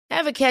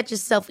Ever catch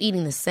yourself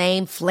eating the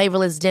same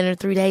flavorless dinner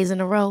 3 days in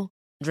a row?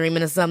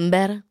 Dreaming of something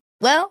better?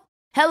 Well,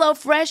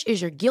 HelloFresh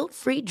is your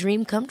guilt-free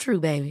dream come true,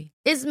 baby.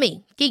 It's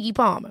me, Keke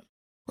Palmer.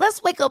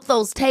 Let's wake up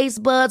those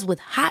taste buds with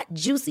hot,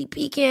 juicy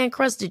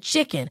pecan-crusted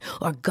chicken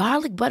or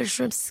garlic butter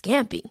shrimp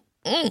scampi.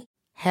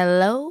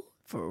 Hello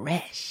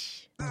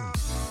Fresh.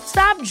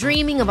 Stop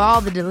dreaming of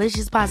all the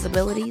delicious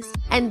possibilities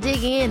and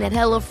dig in at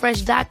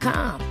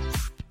HelloFresh.com.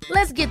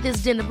 Let's get this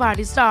dinner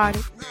party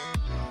started.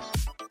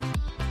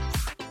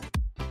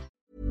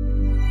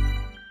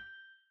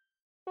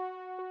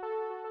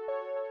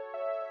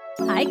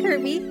 Hi,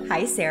 Kirby.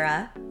 Hi,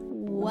 Sarah.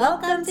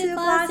 Welcome to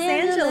Los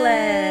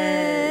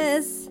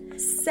Angeles.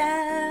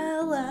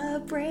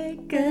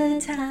 Celebrate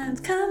good times.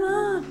 Come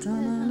on.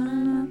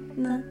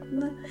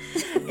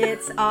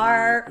 It's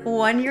our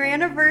 1-year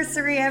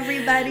anniversary,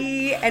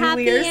 everybody. And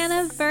Happy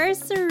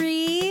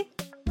anniversary.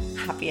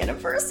 Happy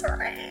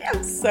anniversary.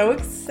 I'm so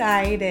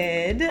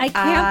excited.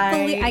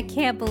 I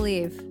can't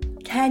believe.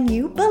 Can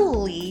you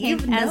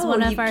believe? As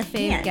one of our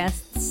fave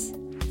guests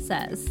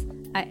says.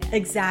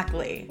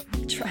 Exactly.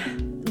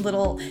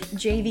 Little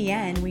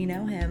JVN, we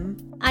know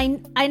him.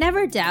 I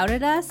never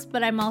doubted us,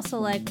 but I'm also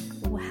like,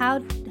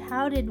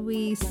 how did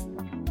we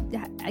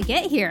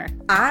get here?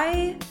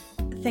 I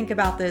think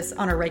about this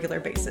on a regular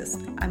basis.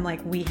 I'm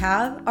like, we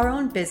have our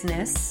own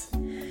business.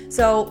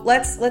 So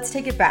let's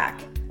take it back.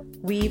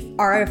 We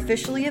are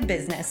officially a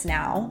business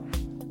now.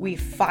 We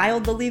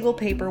filed the legal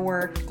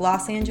paperwork,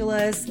 Los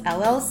Angeles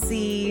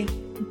LLC.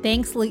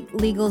 Thanks,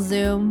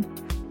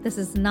 LegalZoom. This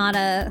is not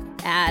a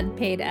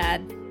paid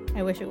ad.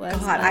 I wish it was.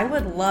 God, I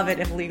would love it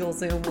if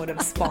LegalZoom would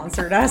have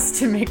sponsored us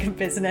to make a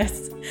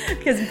business.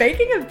 Because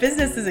making a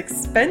business is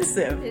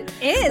expensive. It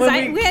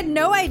is. We had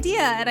no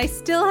idea, and I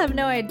still have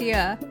no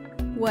idea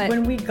what.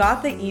 When we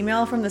got the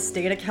email from the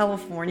state of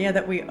California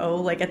that we owe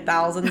like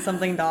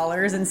 $1,000-something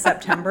in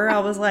September, I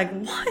was like,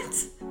 what?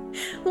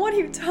 What are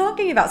you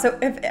talking about? So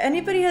if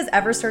anybody has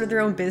ever started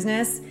their own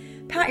business,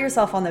 pat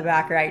yourself on the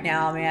back right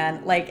now,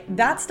 man. Like,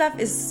 that stuff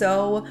is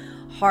so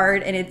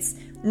hard, and it's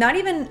not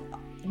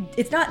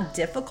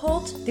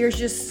difficult. There's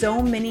just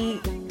so many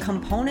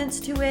components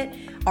to it.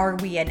 Are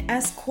we an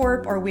S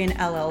Corp? Are we an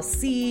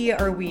LLC?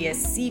 Are we a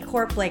C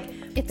Corp?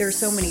 Like, there's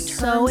so many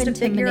terms to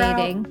figure out.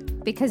 So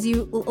intimidating because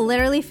you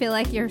literally feel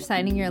like you're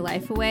signing your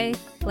life away.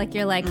 Like,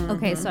 you're like,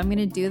 okay, so I'm going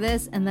to do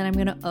this, and then I'm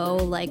going to owe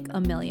like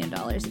 $1 million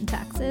in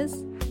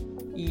taxes.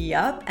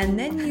 Yep. And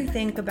then you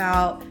think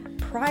about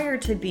prior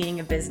to being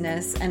a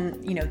business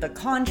and, you know, the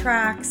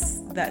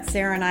contracts that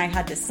Sarah and I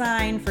had to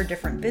sign for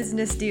different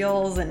business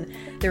deals, and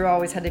there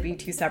always had to be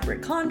 2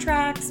 separate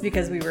contracts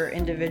because we were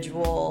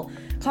individual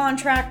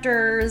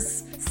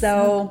contractors.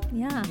 So,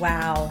 yeah.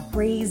 Wow,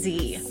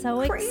 crazy.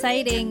 So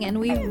exciting. And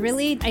we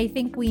really, I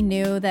think we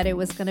knew that it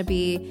was going to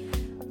be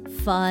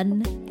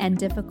fun and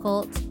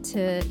difficult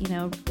to, you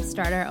know,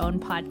 start our own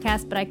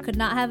podcast, but I could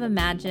not have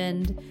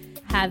imagined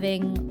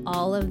having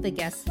all of the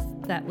guests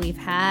that we've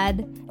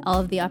had, all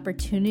of the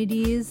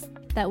opportunities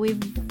that we've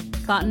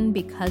gotten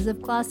because of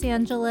Los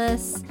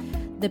Angeles,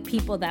 the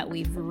people that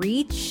we've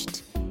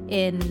reached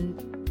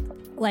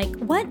in, like,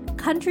 what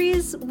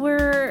countries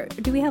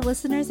do we have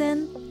listeners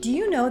in? Do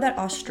you know that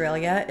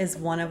Australia is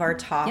one of our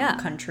top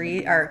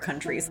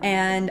countries?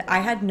 And I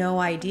had no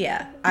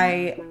idea.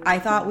 I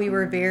thought we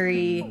were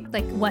very...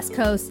 like West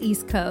Coast,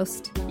 East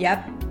Coast.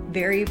 Yep.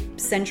 Very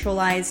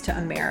centralized to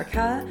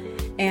America.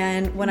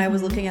 And when I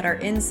was looking at our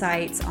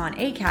insights on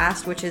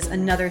Acast, which is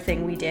another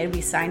thing we did,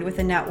 we signed with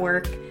a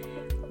network.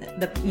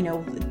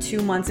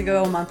 2 months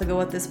ago, a month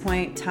ago at this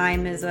point,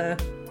 time is a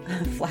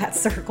flat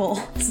circle.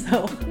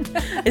 So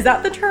is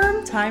that the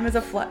term? Time is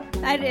a flat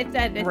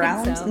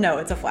round? Think so. No,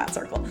 it's a flat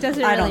circle.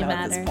 Doesn't I don't really know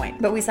matter at this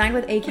point. But we signed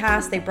with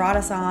Acast. They brought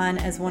us on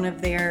as one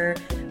of their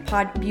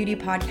beauty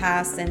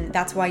podcasts, and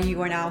that's why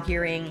you are now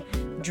hearing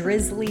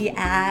Drizzly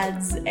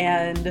ads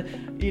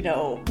and, you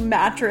know,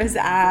 mattress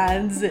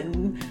ads,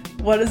 and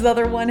what is the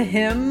other one?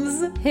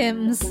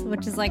 Hims,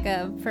 which is like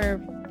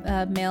for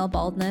male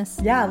baldness.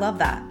 Yeah, I love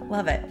that.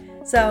 Love it.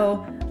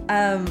 So,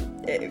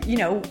 you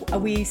know,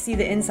 we see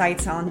the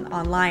insights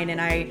online,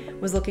 and I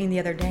was looking the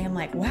other day. I'm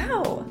like,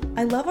 wow,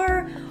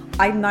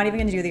 I'm not even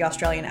going to do the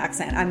Australian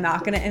accent. I'm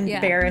not going to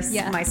embarrass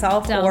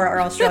myself or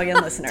our Australian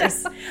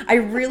listeners. I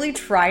really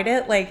tried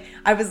it. Like,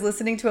 I was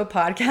listening to a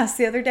podcast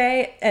the other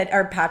day,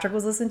 or Patrick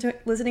was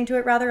listening to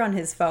it rather on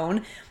his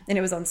phone, and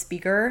it was on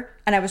speaker,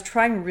 and I was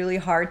trying really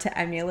hard to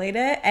emulate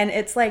it. And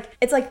it's like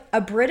a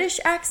British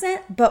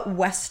accent, but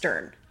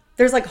Western.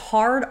 There's like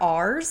hard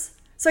R's.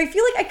 So I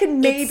feel like I could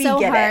maybe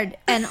get hard. it.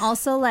 And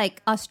also,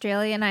 like,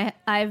 Australian,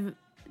 I've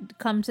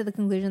come to the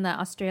conclusion that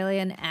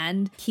Australian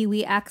and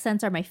Kiwi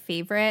accents are my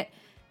favorite.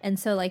 And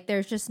so, like,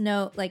 there's just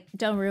no, like,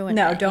 don't ruin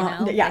it. No, don't.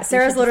 You know? Yeah, like,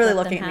 Sarah's literally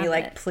looking at me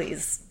like,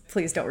 please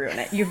don't ruin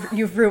it.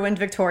 You've ruined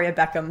Victoria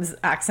Beckham's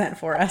accent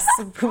for us.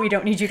 We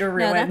don't need you to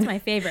ruin. No, that's my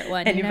favorite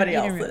one. Anybody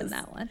else's. Ruin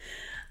that one.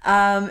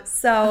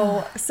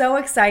 So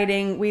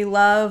exciting. We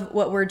love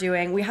what we're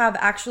doing. We have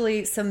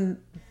actually some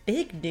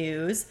big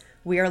news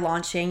we are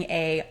launching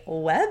a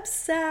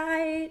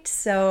website.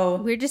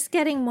 So We're just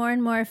getting more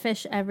and more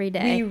fish every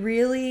day. we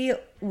really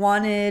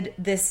wanted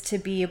this to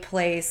be a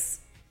place,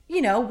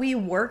 you know, we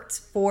worked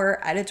for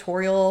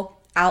editorial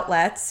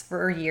outlets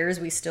for years,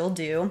 we still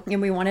do,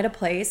 and we wanted a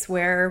place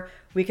where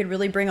we could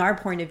really bring our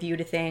point of view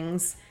to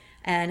things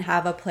and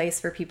have a place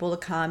for people to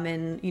come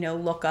and, you know,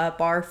 look up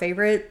our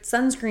favorite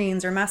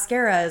sunscreens or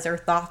mascaras or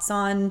thoughts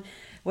on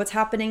what's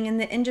happening in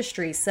the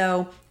industry.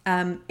 So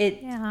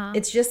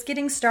it's just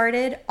getting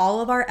started.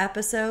 All of our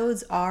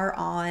episodes are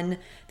on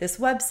this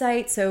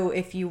website. So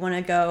if you want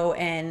to go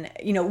and,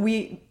 you know,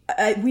 we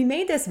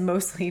made this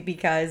mostly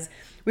because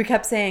we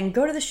kept saying,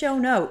 go to the show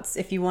notes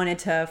if you wanted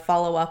to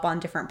follow up on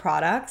different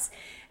products.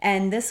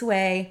 And this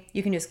way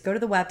you can just go to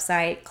the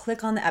website,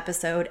 click on the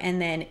episode,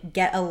 and then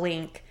get a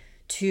link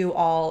to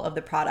all of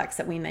the products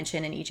that we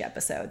mention in each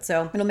episode.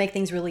 So it'll make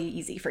things really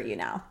easy for you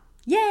now.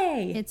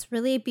 Yay! It's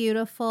really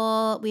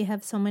beautiful. We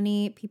have so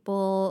many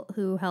people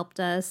who helped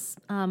us.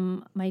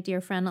 My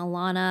dear friend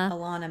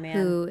Alana, man.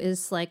 who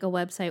is like a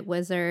website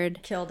wizard.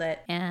 Killed it.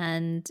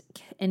 And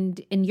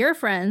your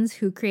friends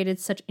who created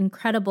such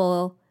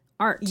incredible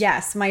art.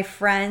 Yes, my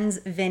friends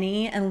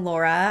Vinny and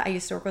Laura. I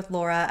used to work with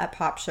Laura at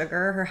Pop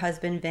Sugar. Her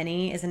husband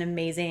Vinny is an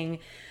amazing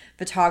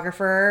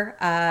photographer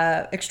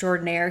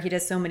extraordinaire. He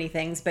does so many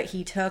things, but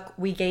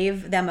we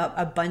gave them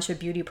a bunch of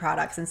beauty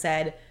products and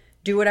said,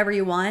 do whatever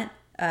you want.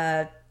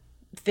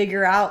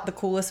 Figure out the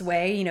coolest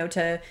way, you know,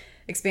 to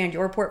expand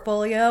your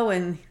portfolio.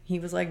 And he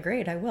was like,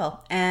 great, I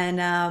will.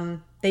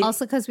 And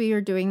also because we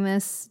were doing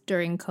this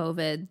during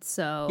COVID.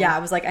 So yeah, I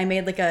was like, I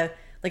made like a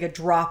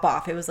drop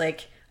off. It was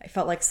like, I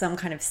felt like some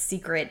kind of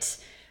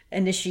secret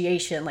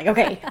initiation. Like,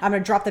 okay, I'm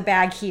going to drop the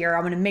bag here.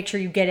 I'm going to make sure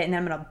you get it. And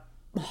then I'm going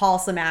to haul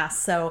some ass.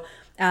 So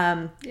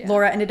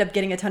Laura ended up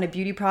getting a ton of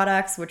beauty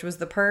products, which was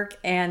the perk.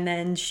 And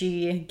then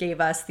she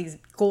gave us these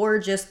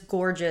gorgeous,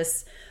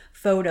 gorgeous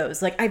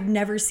photos. Like, I've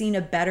never seen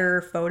a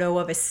better photo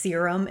of a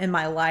serum in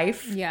my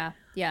life. Yeah.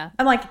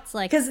 I'm like, it's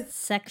like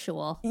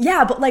sexual.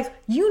 Yeah, but like,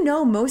 you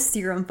know, most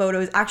serum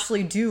photos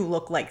actually do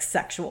look like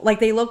sexual. Like,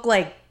 they look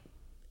like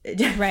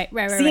right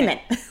semen.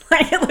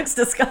 Like, it looks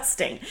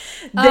disgusting.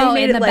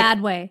 They in the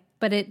bad way,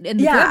 but in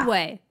the good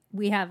way.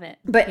 We have it.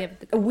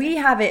 But we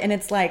have it, and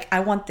it's like,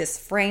 I want this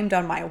framed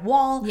on my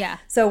wall. Yeah.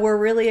 So we're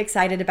really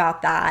excited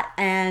about that.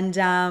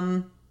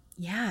 And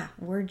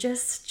we're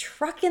just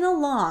trucking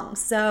along.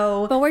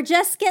 But we're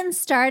just getting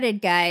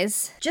started,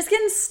 guys. Just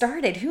getting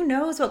started. Who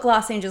knows what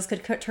Gloss Angels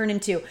could turn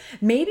into?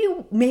 Maybe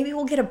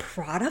we'll get a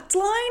product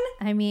line.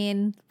 I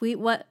mean,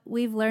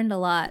 we've learned a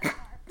lot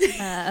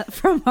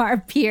from our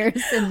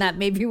peers, and that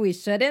maybe we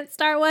shouldn't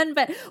start one,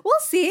 but we'll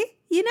see.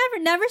 You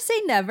never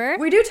say never.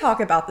 We do talk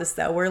about this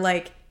though. We're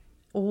like,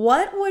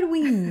 what would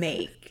we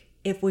make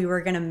if we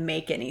were going to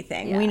make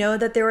anything? Yeah. We know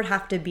that there would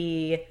have to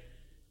be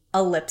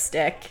a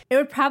lipstick. It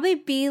would probably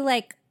be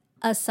like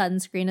a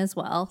sunscreen as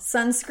well.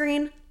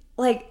 Sunscreen?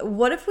 Like,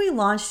 what if we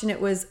launched and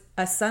it was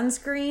a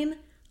sunscreen,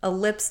 a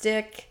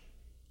lipstick,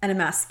 and a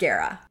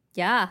mascara?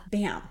 Yeah.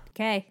 Bam.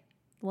 Okay.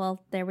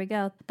 Well, there we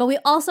go. But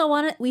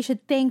we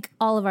should thank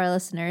all of our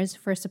listeners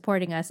for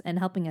supporting us and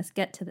helping us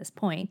get to this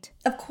point.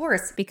 Of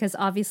course. Because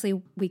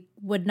obviously we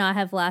would not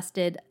have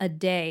lasted a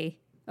day,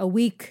 a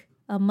week,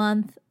 a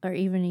month, or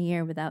even a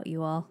year without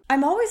you all.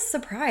 I'm always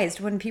surprised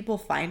when people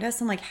find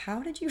us. I'm like,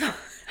 how did you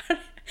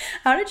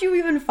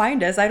even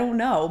find us? I don't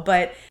know,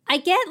 but I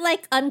get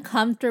like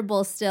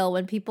uncomfortable still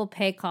when people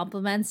pay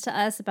compliments to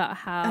us about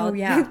how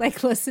they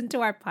like listen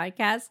to our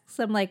podcast.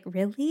 So I'm like,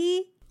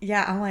 really?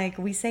 Yeah, I'm like,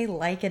 we say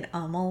like and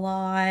a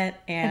lot,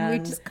 and we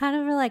just kind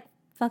of are like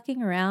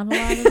fucking around a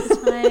lot of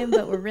the time,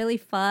 but we're really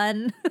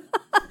fun.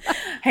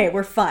 Hey,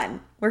 we're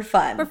fun. We're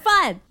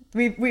fun.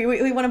 We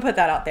want to put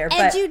that out there.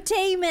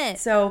 Edutainment.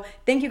 So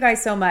thank you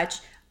guys so much.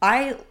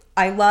 I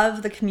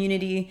love the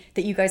community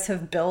that you guys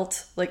have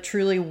built. Like,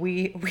 truly,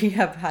 we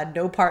have had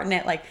no part in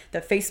it. Like,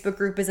 the Facebook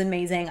group is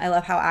amazing. I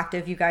love how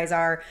active you guys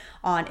are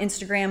on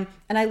Instagram.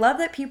 And I love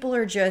that people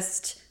are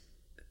just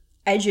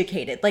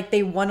educated. Like,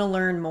 they want to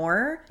learn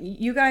more.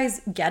 You guys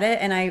get it.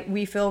 And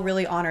we feel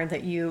really honored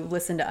that you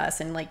listen to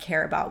us and like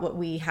care about what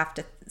we have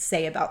to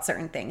say about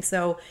certain things.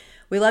 So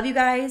we love you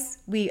guys.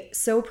 We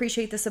so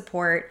appreciate the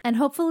support. And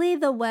hopefully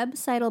the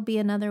website will be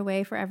another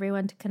way for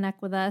everyone to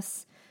connect with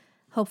us.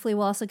 Hopefully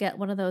we'll also get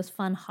one of those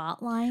fun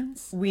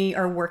hotlines. We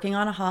are working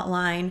on a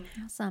hotline.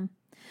 Awesome.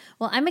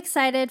 Well, I'm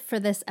excited for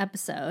this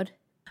episode.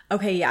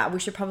 Okay, yeah, we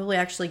should probably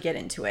actually get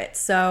into it.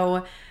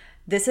 So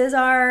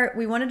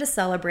we wanted to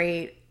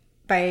celebrate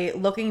by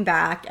looking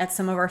back at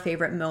some of our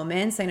favorite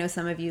moments. I know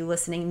some of you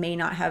listening may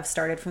not have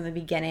started from the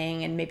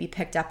beginning and maybe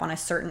picked up on a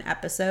certain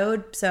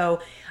episode.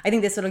 So I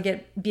think this will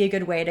be a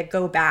good way to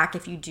go back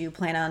if you do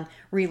plan on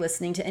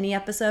re-listening to any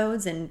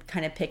episodes and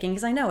kind of picking,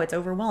 because I know it's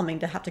overwhelming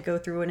to have to go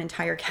through an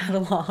entire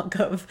catalog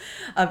of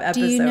episodes.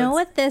 Do you know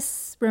what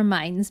this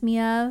reminds me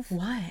of?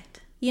 What?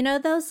 You know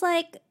those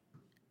like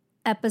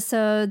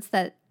episodes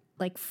that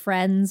like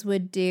Friends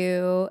would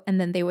do,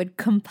 and then they would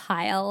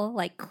compile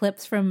like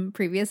clips from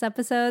previous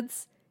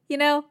episodes, you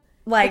know?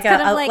 Like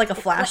kind of like a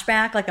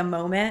flashback, like a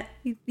moment.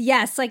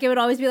 Yes, like it would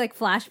always be like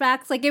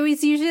flashbacks. Like it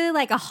was usually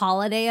like a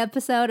holiday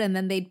episode, and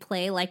then they'd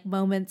play like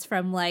moments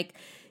from like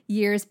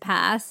years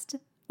past.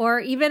 Or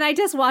even I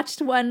just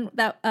watched one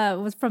that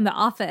was from The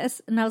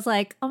Office, and I was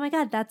like, oh my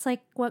God, that's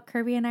like what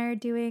Kirby and I are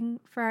doing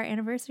for our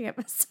anniversary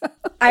episode.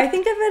 I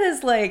think of it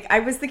as like, I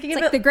was thinking of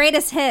Like it. the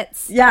greatest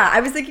hits. Yeah, I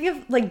was thinking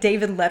of like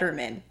David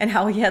Letterman and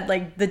how he had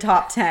like the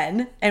top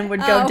 10 and would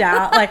go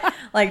down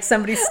like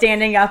somebody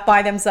standing up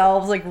by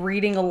themselves, like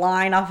reading a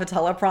line off a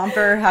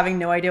teleprompter, having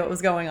no idea what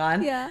was going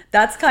on. Yeah.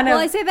 That's kind of.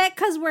 Well, I say that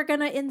because we're going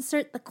to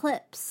insert the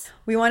clips.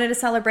 We wanted to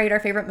celebrate our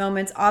favorite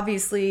moments.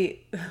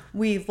 Obviously,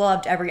 we've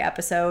loved every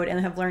episode and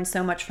have learned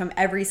so much from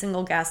every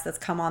single guest that's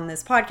come on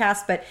this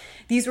podcast. But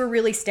these were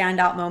really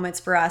standout moments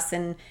for us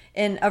in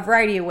a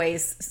variety of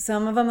ways.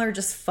 Some of them are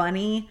just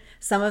funny.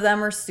 Some of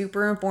them are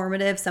super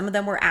informative. Some of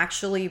them were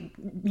actually,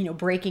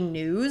 breaking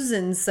news.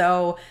 And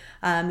so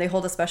they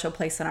hold a special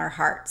place in our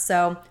heart.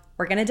 So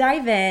we're going to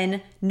dive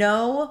in,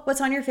 know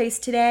what's on your face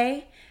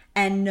today,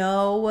 and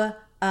know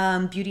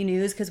beauty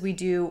news, because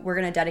we're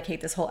going to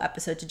dedicate this whole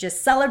episode to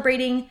just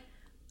celebrating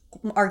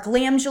our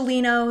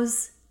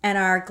Glamgelinos and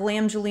our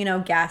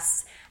Glamgelino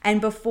guests.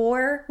 And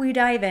before we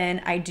dive in,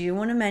 I do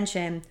want to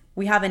mention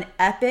we have an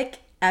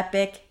epic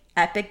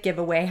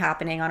giveaway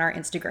happening on our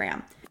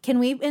Instagram. Can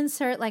we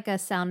insert like a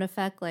sound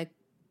effect like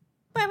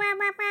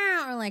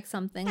or like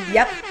something?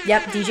 Yep,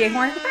 DJ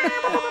horn.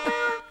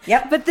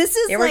 Yep. But this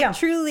is like go.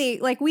 truly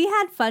like we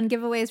had fun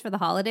giveaways for the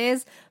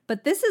holidays,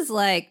 but this is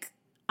like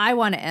I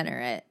want to enter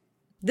it.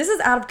 This is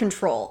out of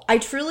control. I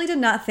truly did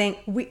not think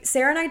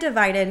Sarah and I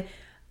divided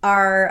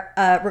our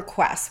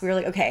requests. We were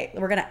like, okay,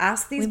 we're going to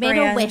ask these brands.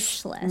 We made a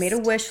wish list. We made a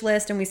wish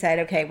list, and we said,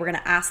 okay, we're going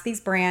to ask these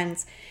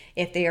brands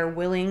if they are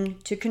willing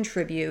to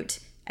contribute.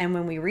 And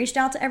when we reached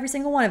out to every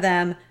single one of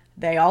them,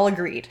 they all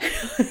agreed.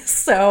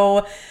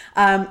 So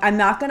I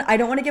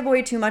don't want to give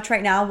away too much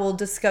right now. We'll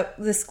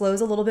disclose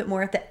a little bit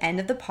more at the end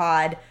of the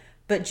pod,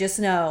 but just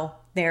know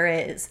there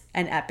is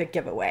an epic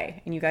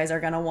giveaway, and you guys are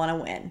going to want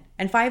to win.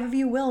 And 5 of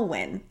you will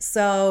win.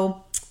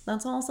 So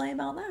that's all I'll say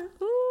about that.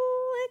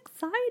 Ooh,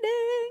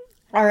 exciting.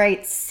 All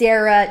right,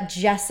 Sarah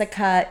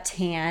Jessica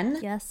Tan.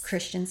 Yes.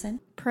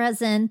 Christensen.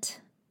 Present.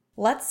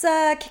 Let's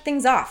kick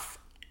things off.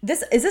 Is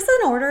this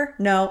an order?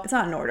 No, it's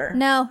not an order.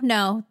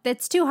 No.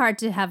 It's too hard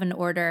to have an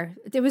order.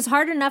 It was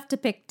hard enough to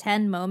pick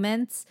 10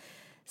 moments.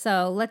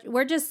 So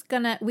we're just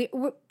gonna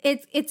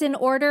it's in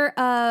order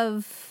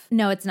of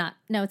no, it's not.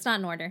 No, it's not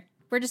in order.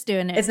 We're just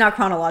doing it. It's not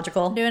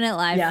chronological. Doing it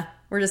live. Yeah,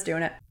 we're just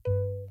doing it.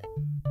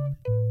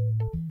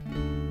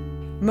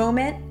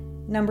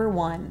 Moment number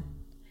 1.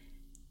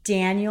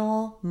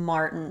 Daniel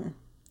Martin.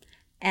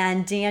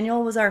 And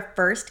Daniel was our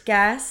first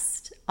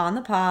guest on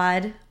the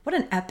pod. What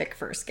an epic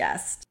first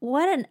guest.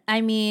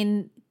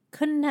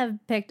 Couldn't have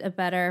picked a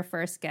better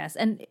first guest.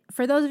 And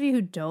for those of you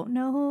who don't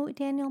know who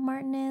Daniel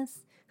Martin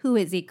is, who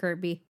is he,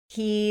 Kirby?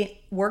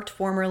 He worked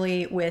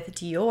formerly with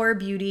Dior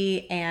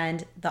Beauty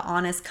and The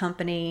Honest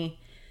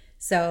Company.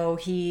 So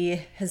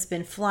he has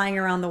been flying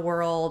around the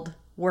world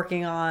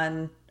working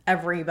on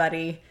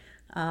everybody.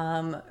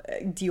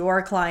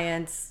 Dior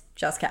clients,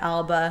 Jessica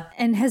Alba.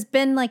 And has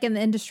been like in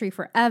the industry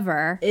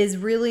forever. Is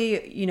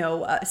really,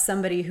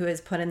 somebody who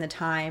has put in the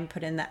time,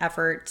 put in the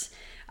effort,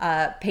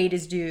 paid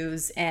his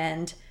dues.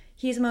 And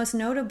he's most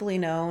notably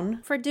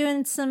known for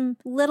doing some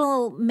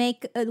little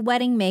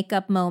wedding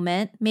makeup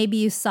moment. Maybe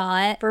you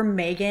saw it. For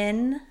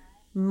Meghan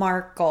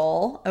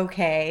Markle,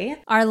 okay.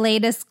 Our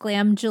latest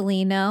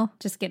Glamgelino.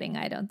 Just kidding,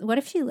 I don't. What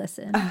if she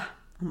listened? Oh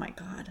my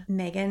God.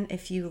 Meghan,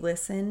 if you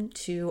listen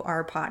to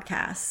our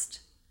podcast,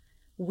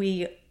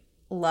 we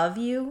love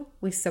you.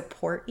 We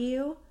support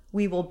you.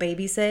 We will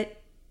babysit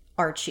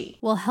Archie.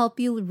 We'll help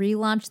you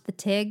relaunch the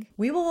TIG.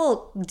 We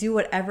will do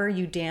whatever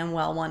you damn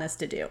well want us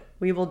to do.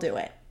 We will do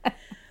it.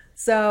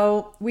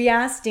 So we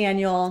asked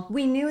Daniel,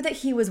 we knew that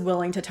he was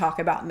willing to talk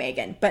about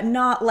Meghan, but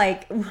not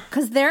like...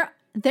 Because there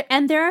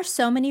are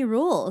so many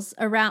rules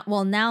around,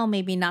 well, now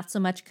maybe not so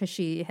much because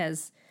she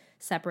has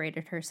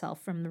separated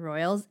herself from the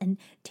royals. And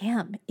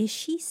damn, is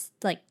she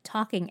like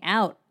talking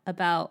out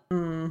about...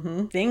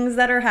 things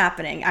that are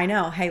happening. I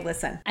know. Hey,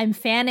 listen. I'm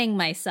fanning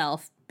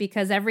myself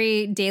because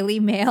every Daily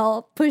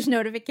Mail push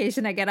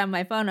notification I get on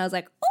my phone, I was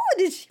like, oh,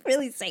 did she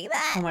really say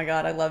that? Oh my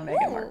God, I love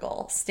Meghan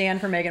Markle.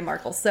 Stand for Meghan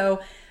Markle. So...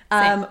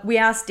 we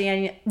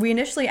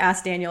initially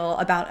asked Daniel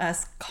about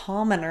us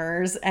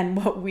commoners and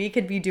what we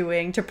could be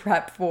doing to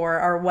prep for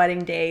our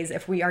wedding days,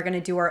 if we are going to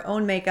do our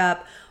own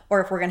makeup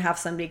or if we're going to have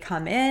somebody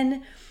come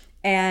in.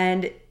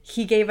 And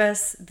he gave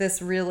us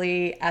this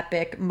really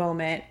epic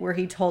moment where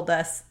he told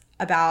us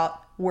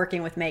about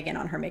working with Meghan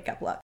on her makeup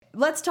look.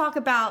 Let's talk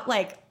about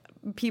like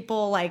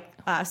people like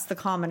us, the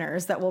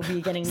commoners that will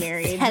be getting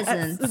married.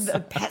 Peasants.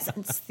 The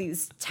peasants,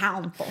 these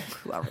town folk,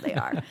 whoever they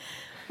are.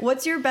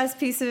 What's your best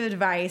piece of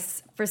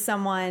advice for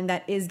someone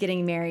that is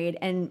getting married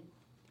and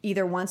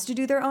either wants to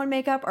do their own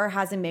makeup or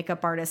has a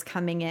makeup artist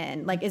coming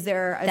in? Like, is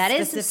there a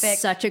specific... is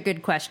such a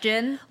good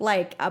question.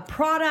 Like a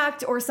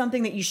product or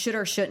something that you should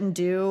or shouldn't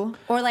do?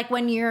 Or like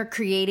when you're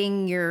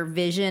creating your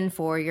vision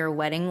for your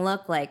wedding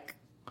look, like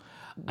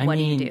What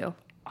do you do?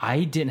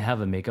 I didn't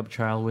have a makeup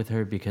trial with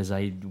her because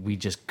we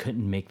just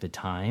couldn't make the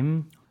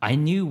time. I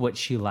knew what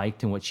she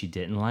liked and what she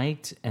didn't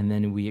like, and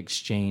then we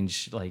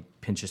exchanged like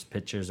Pinterest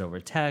pictures over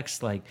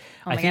text. Like,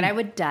 oh my God, I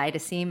would die to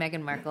see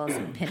Meghan Markle's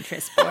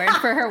Pinterest board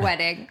for her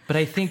wedding. But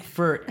I think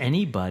for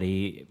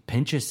anybody,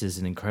 Pinterest is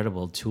an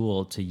incredible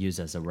tool to use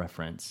as a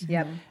reference.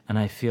 Yep. And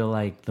I feel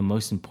like the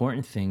most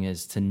important thing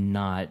is to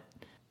not,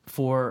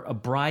 for a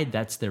bride,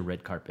 that's their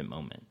red carpet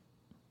moment.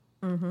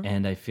 Mm-hmm.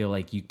 And I feel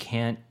like you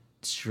can't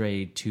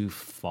stray too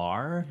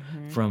far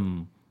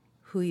from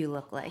who you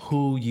look like,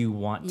 who you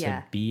want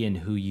to be, and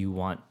who you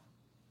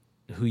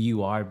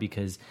are,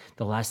 because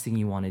the last thing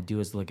you want to do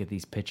is look at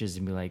these pictures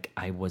and be like,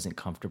 I wasn't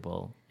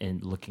comfortable in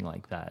looking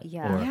like that.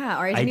 Yeah.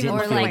 Or I didn't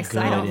feel like,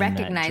 I don't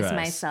recognize dress.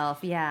 myself.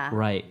 Yeah.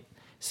 Right.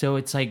 So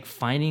it's like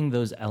finding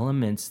those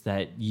elements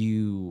that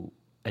you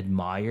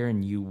admire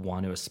and you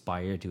want to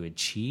aspire to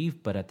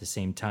achieve, but at the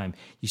same time,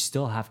 you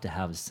still have to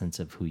have a sense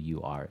of who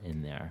you are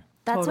in there.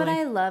 That's what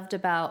I loved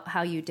about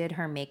how you did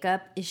her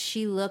makeup, is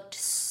she looked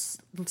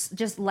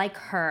just like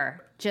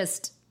her,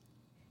 just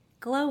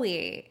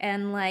glowy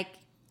and like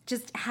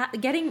just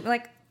getting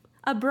like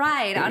a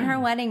bride on her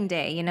wedding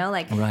day, you know,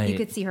 like you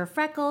could see her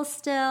freckles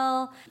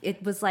still.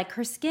 It was like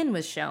her skin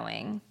was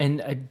showing.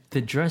 And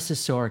the dress is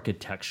so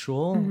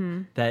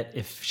architectural that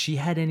if she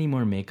had any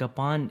more makeup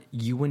on,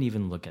 you wouldn't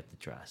even look at the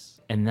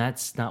dress. And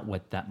that's not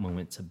what that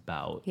moment's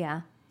about.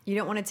 Yeah. You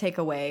don't want to take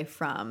away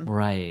from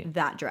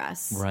that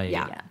dress. Right.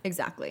 Yeah,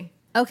 exactly.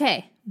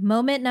 Okay.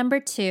 Moment number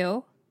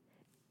 2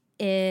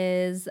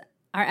 is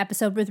our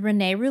episode with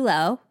Renee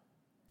Rouleau.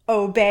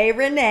 Obey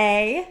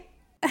Renee.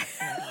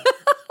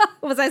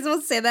 Was I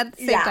supposed to say that at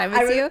the same time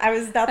as you?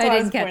 That's why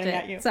I was pointing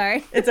at you.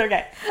 Sorry. It's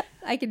okay.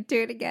 I can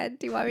do it again.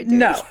 Do you want me to do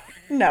it again?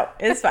 No,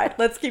 it's fine.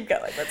 Let's keep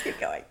going.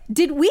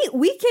 Did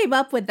we came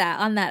up with that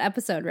on that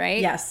episode,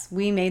 right? Yes,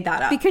 we made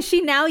that up. Because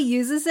she now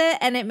uses it,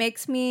 and it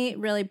makes me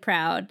really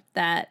proud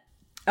that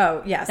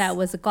that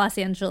was a Los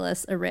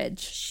Angeles orig.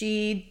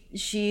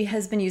 She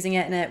has been using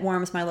it, and it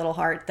warms my little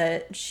heart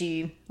that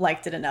she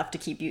liked it enough to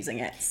keep using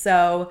it.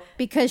 So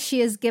because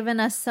she has given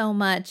us so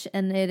much,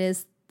 and it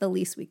is the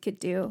least we could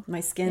do. My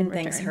skin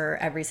thanks her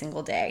every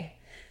single day.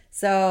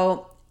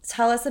 So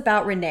tell us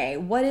about Renee.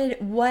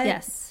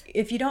 Yes.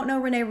 If you don't know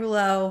Renee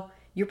Rouleau,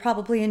 you're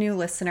probably a new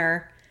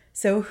listener.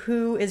 So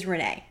who is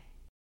Renee?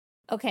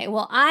 Okay,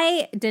 well,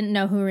 I didn't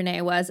know who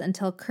Renee was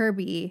until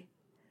Kirby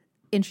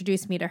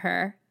introduced me to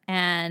her.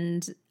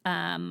 And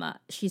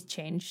she's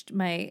changed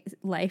my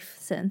life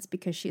since,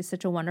 because she's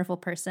such a wonderful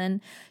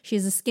person.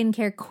 She's a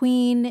skincare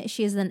queen.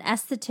 She's an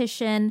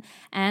esthetician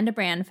and a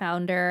brand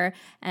founder.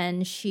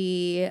 And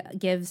she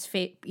gives,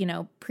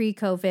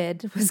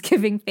 pre-COVID, was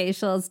giving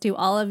facials to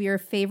all of your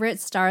favorite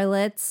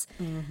starlets.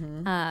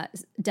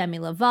 Demi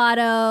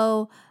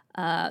Lovato,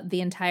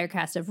 the entire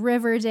cast of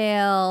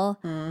Riverdale.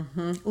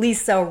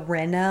 Lisa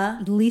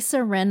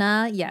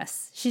Rinna,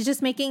 yes. She's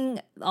just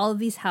making all of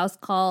these house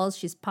calls.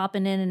 She's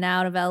popping in and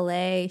out of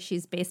LA.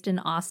 She's based in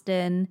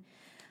Austin.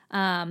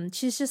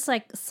 She's just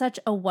like such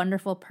a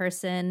wonderful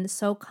person,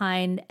 so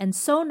kind and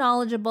so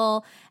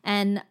knowledgeable.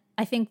 And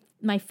I think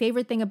my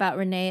favorite thing about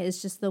Renee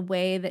is just the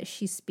way that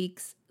she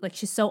speaks. Like,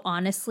 she's so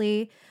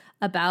honestly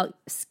about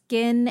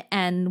skin,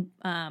 and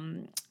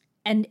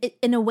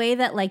in a way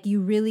that like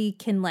you really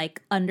can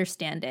like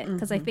understand it.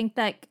 Because I think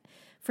that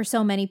for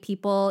so many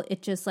people,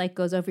 it just like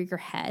goes over your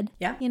head.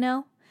 Yeah. You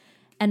know?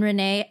 And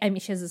Renee, I mean,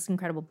 she has this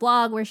incredible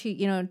blog where she,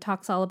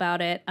 talks all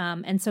about it.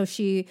 And so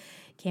she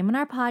came on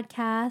our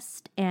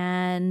podcast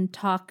and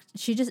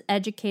she just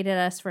educated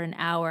us for an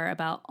hour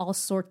about all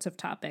sorts of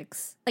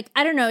topics. Like,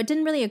 I don't know, it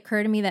didn't really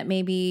occur to me that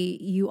maybe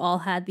you all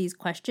had these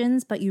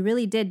questions, but you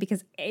really did,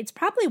 because it's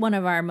probably one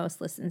of our most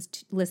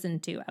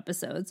listened to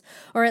episodes,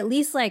 or at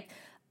least like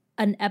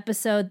an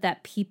episode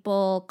that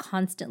people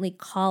constantly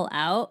call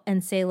out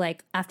and say,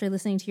 like, after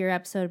listening to your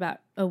episode about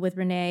with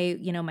Renee,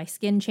 my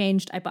skin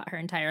changed. I bought her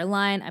entire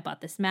line. I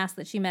bought this mask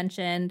that she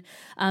mentioned,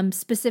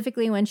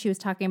 specifically when she was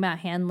talking about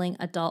handling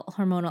adult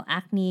hormonal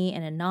acne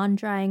in a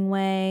non-drying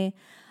way.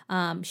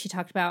 She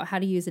talked about how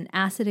to use an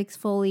acid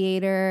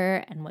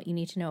exfoliator and what you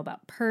need to know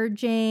about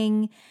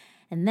purging.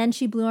 And then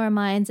she blew our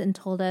minds and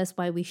told us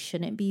why we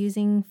shouldn't be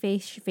using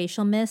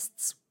facial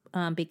mists,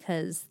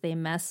 because they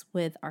mess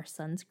with our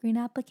sunscreen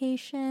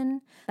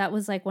application. That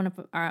was like one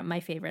of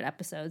my favorite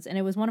episodes. And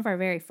it was one of our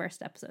very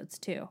first episodes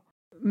too.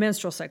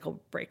 Menstrual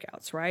cycle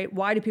breakouts, right?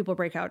 Why do people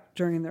break out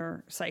during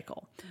their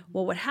cycle?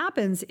 Well, what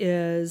happens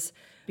is,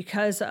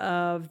 because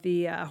of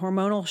the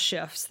hormonal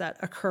shifts that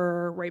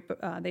occur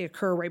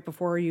right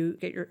before you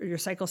get your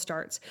cycle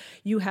starts,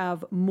 you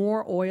have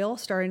more oil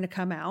starting to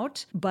come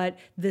out, but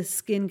the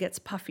skin gets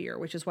puffier,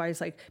 which is why it's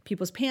like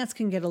people's pants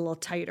can get a little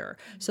tighter.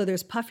 So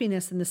there's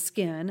puffiness in the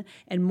skin,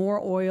 and more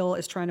oil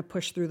is trying to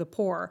push through the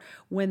pore.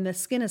 When the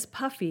skin is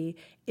puffy,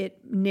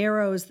 it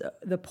narrows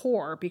the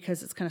pore,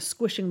 because it's kind of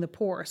squishing the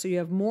pore. So you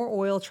have more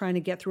oil trying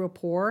to get through a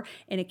pore,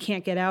 and it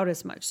can't get out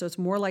as much. So it's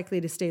more likely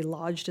to stay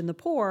lodged in the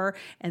pore,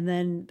 and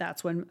then then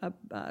that's when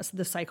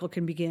the cycle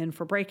can begin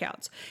for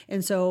breakouts.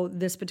 And so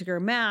this particular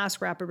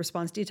mask, rapid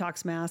response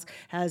detox mask,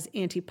 has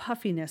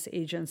anti-puffiness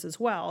agents as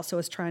well. So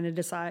it's trying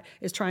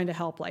to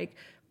help like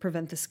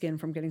prevent the skin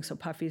from getting so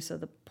puffy so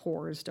the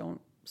pores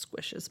don't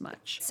squish as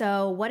much.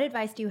 So what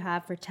advice do you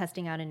have for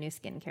testing out a new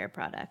skincare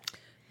product?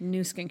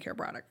 New skincare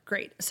product.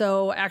 Great.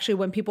 So actually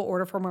when people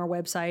order from our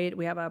website,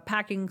 we have a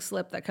packing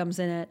slip that comes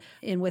in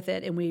with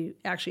it, and we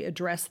actually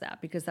address that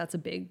because that's a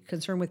big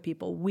concern with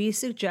people. We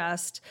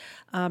suggest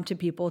to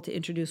people to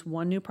introduce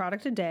one new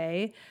product a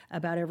day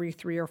about every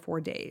 3 or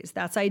 4 days.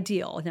 That's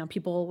ideal. Now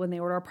people, when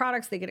they order our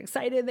products, they get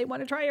excited. They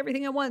want to try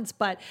everything at once,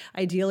 but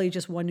ideally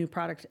just one new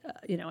product,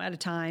 at a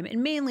time.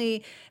 And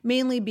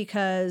mainly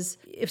because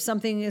if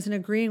something isn't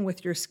agreeing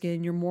with your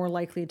skin, you're more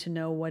likely to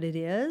know what it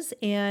is.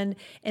 And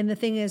the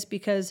thing is,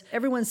 because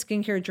everyone's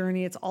skincare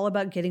journey, it's all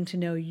about getting to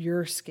know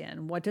your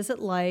skin. What does it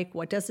like?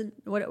 What does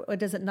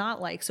it not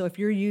like? So if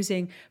you're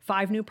using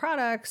 5 new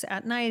products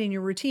at night in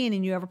your routine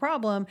and you have a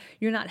problem,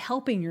 you're not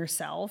helping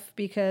yourself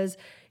because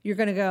you're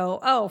going to go,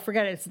 oh,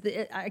 forget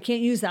it. I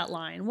can't use that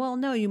line. Well,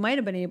 no, you might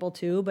have been able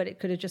to, but it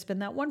could have just been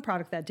that one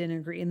product that didn't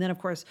agree. And then, of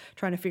course,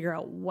 trying to figure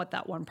out what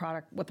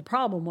the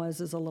problem was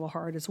is a little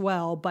hard as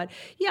well. But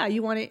yeah,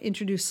 you want to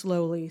introduce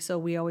slowly. So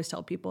we always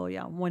tell people,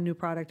 one new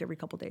product every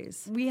couple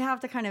days. We have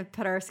to kind of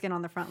put our skin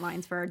on the front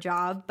lines for our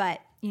job,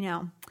 but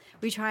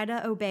we try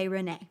to obey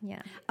Renee.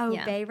 Yeah.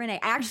 Obey Renee.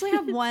 I actually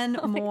have one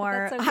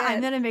more. that's so good.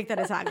 I'm going to make that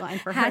a tagline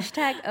for her.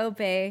 Hashtag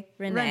obey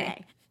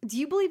Renee. Do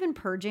you believe in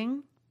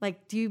purging?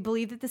 Like, do you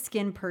believe that the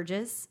skin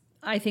purges?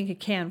 I think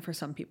it can for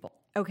some people.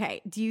 Okay.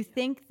 Do you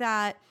think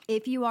that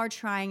if you are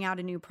trying out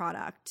a new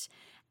product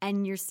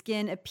and your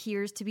skin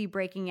appears to be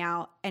breaking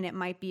out and it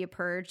might be a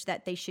purge,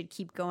 that they should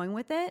keep going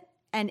with it?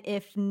 And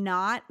if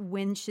not,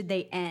 when should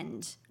they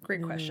end?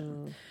 Great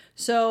question.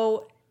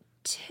 So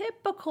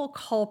typical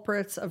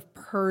culprits of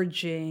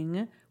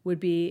purging would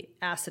be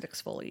acid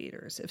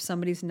exfoliators. If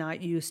somebody's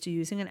not used to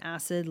using an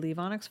acid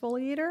leave-on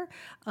exfoliator,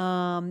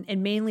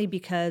 and mainly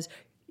because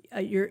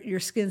your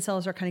skin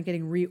cells are kind of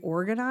getting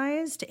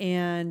reorganized,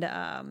 and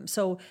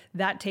so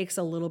that takes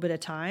a little bit of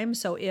time.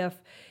 So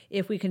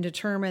if we can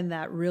determine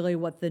that really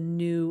what the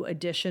new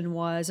addition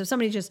was, if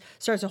somebody just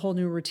starts a whole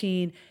new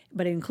routine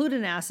but included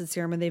an acid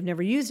serum and they've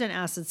never used an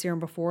acid serum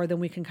before, then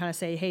we can kind of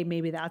say, hey,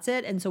 maybe that's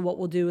it. And so what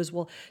we'll do is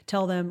we'll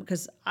tell them,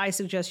 because I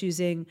suggest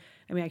using,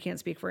 I can't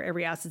speak for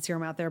every acid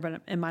serum out there,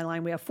 but in my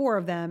line we have 4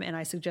 of them, and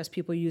I suggest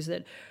people use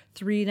it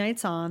 3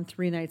 nights on,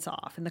 3 nights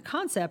off. And the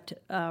concept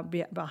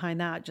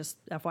behind that,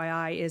 just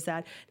FYI, is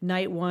that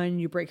night 1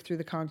 you break through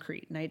the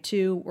concrete, night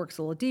 2 works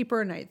a little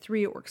deeper, night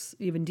 3 it works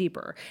even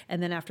deeper,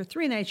 and then after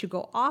 3 nights you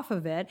go off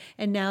of it,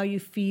 and now you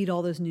feed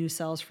all those new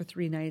cells for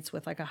 3 nights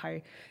with like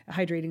a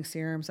hydrating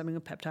serum, something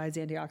with peptides,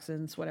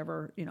 antioxidants,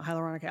 whatever,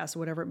 hyaluronic acid,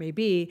 whatever it may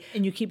be,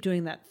 and you keep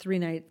doing that 3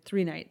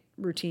 night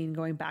routine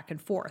going back and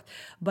forth.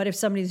 But if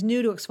somebody's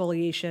new to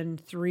exfoliation,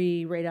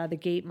 3 right out of the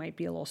gate might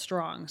be a little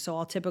strong. So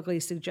I'll typically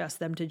suggest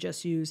them to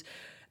just use,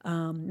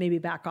 maybe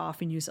back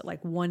off and use it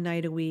like 1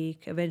 night a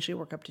week, eventually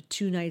work up to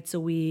 2 nights a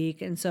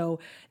week. And so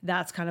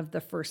that's kind of the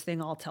first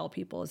thing I'll tell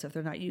people is if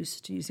they're not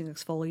used to using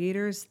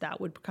exfoliators,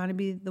 that would kind of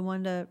be the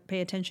one to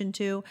pay attention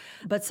to.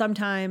 But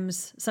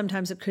sometimes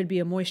it could be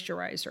a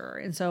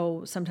moisturizer. And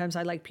so sometimes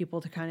I like people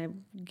to kind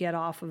of get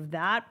off of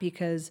that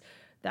because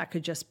that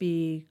could just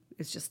be,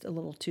 it's just a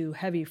little too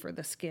heavy for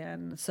the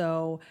skin.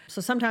 So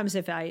sometimes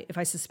if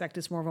I suspect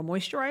it's more of a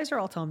moisturizer,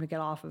 I'll tell them to get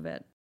off of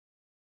it.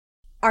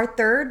 Our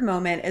third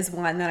moment is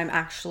one that I'm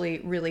actually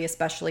really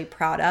especially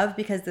proud of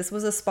because this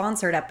was a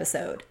sponsored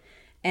episode.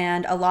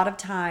 And a lot of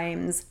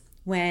times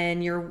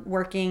when you're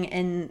working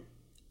in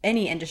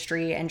any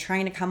industry and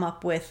trying to come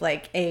up with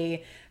like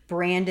a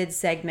branded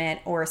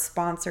segment or a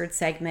sponsored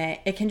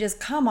segment, it can just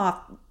come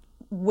off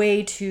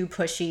way too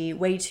pushy,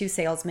 way too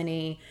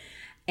salesman-y.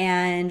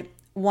 And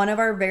one of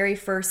our very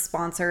first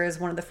sponsors,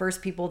 one of the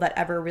first people that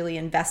ever really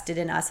invested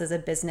in us as a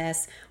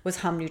business was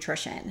Hum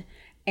Nutrition.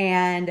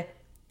 And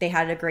they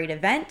had a great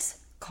event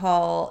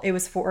it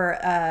was for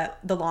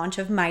the launch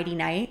of Mighty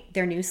Night,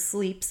 their new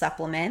sleep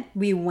supplement.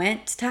 We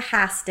went to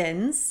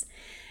Haston's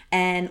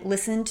and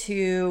listened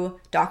to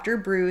Dr.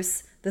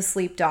 Bruce, the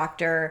sleep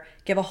doctor,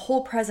 give a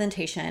whole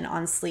presentation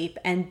on sleep.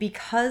 And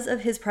because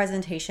of his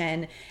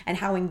presentation and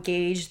how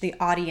engaged the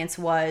audience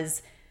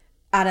was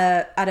at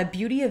a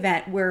beauty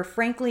event where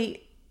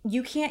frankly,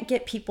 you can't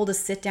get people to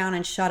sit down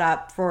and shut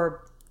up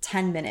for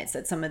 10 minutes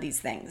at some of these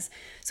things.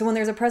 So when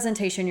there's a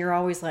presentation, you're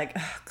always like,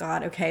 oh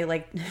God, okay,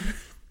 like,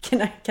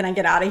 can I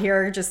get out of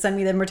here? Just send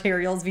me the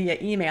materials via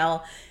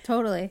email.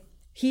 Totally.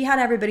 He had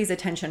everybody's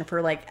attention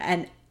for like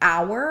an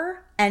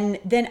hour. And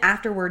then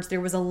afterwards,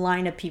 there was a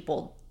line of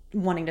people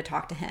wanting to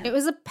talk to him. It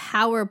was a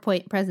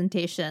PowerPoint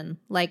presentation,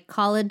 like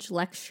college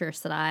lecture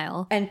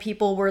style. And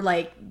people were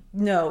like,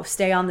 no,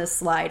 stay on this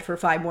slide for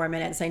 5 more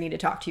minutes. I need to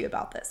talk to you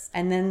about this.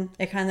 And then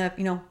it kind of,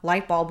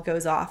 light bulb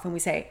goes off and we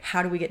say,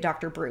 how do we get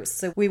Dr. Bruce?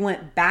 So we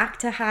went back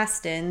to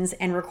Haston's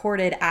and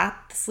recorded at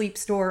the sleep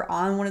store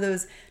on one of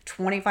those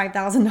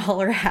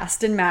 $25,000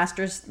 Haston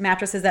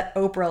mattresses that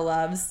Oprah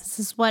loves. This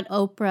is what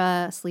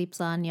Oprah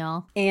sleeps on,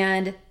 y'all.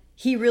 And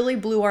he really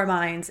blew our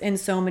minds in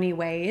so many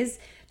ways,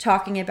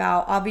 talking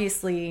about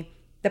obviously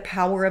the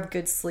power of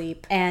good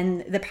sleep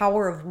and the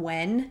power of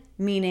when,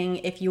 meaning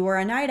if you are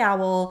a night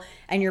owl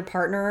and your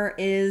partner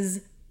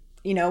is,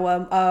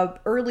 a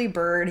early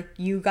bird,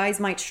 you guys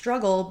might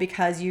struggle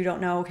because you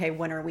don't know, okay,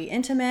 when are we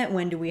intimate?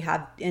 When do we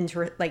have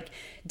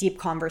deep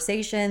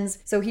conversations?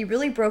 So he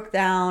really broke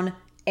down,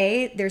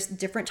 there's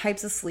different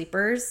types of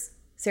sleepers.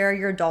 Sarah,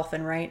 you're a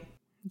dolphin, right?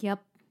 Yep.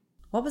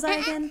 What was I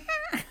again?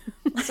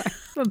 Sorry,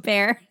 a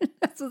bear.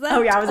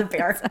 Oh yeah, I was a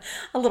bear.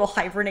 A little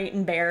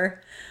hibernating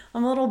bear.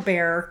 I'm a little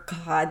bear.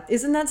 God,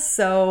 isn't that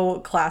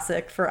so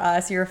classic for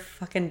us? You're a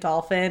fucking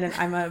dolphin and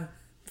I'm a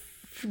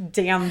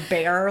damn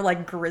bear,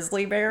 like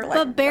grizzly bear.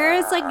 But bear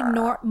is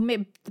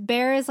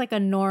bear is like a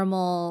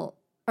normal,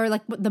 or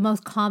like the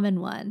most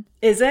common one.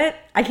 Is it?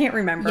 I can't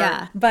remember.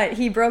 Yeah. But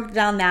he broke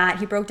down that.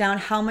 He broke down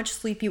how much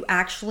sleep you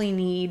actually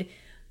need.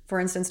 For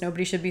instance,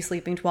 nobody should be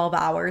sleeping 12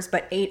 hours,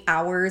 but 8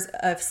 hours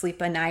of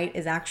sleep a night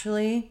is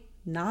actually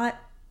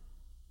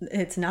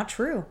it's not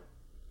true.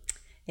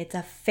 It's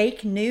a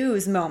fake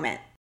news moment.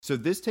 So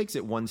this takes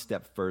it one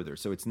step further.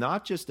 So it's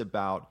not just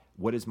about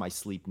what is my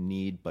sleep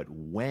need, but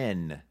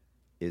when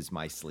is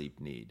my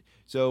sleep need.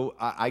 So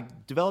I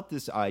developed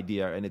this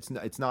idea, and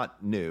it's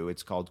not new.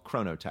 It's called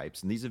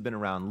chronotypes, and these have been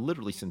around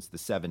literally since the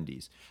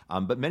 70s.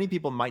 But many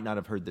people might not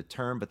have heard the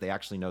term, but they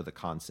actually know the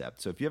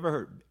concept. So if you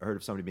ever heard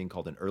of somebody being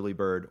called an early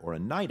bird or a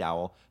night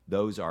owl,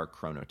 those are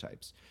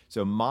chronotypes.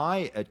 So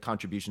my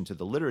contribution to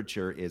the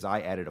literature is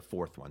I added a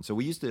fourth one. So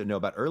we used to know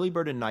about early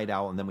bird and night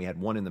owl, and then we had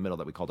one in the middle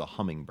that we called a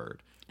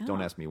hummingbird. Oh.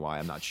 Don't ask me why.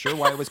 I'm not sure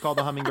why it was called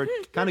a hummingbird.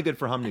 Kind of good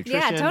for hum nutrition.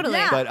 Yeah,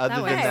 totally. But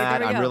other than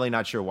that, I'm go. really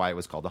not sure why it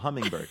was called a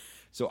hummingbird.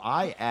 So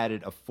I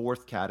added a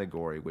fourth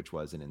category, which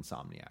was an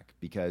insomniac,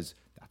 because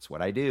that's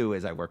what I do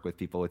is I work with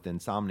people with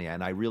insomnia,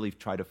 and I really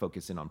try to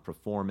focus in on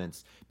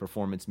performance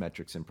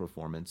metrics, and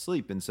performance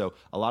sleep. And so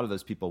a lot of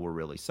those people were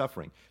really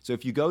suffering. So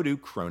if you go to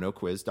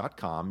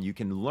chronoquiz.com, you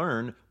can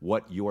learn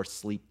what your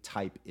sleep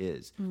type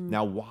is.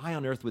 Now, why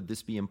on earth would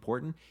this be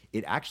important?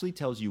 It actually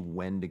tells you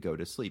when to go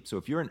to sleep. So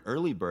if you're an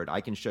early bird, I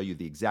can show you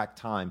the exact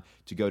time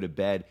to go to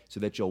bed so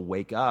that you'll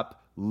wake up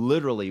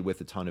literally with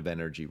a ton of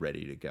energy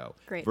ready to go.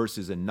 Great.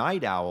 Versus a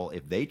night owl,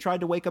 if they tried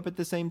to wake up at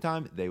the same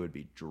time, they would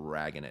be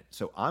dragging it.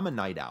 So I'm a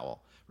night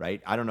owl,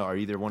 right? I don't know. Are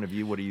either one of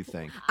you? What do you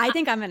think? I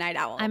think I'm a night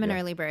owl. I'm an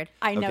early bird.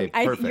 I know.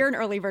 Okay, perfect. You're an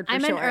early bird for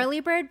I'm sure. an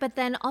early bird, but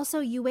then also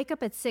you wake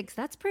up at 6.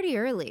 That's pretty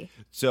early.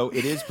 So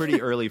it is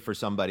pretty early for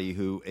somebody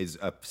who is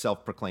a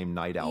self-proclaimed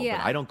night owl, Yeah.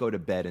 but I don't go to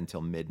bed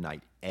until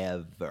midnight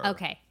ever.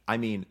 Okay. I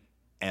mean,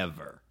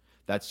 ever.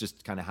 That's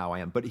just kind of how I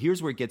am. But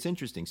here's where it gets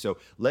interesting. So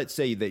let's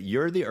say that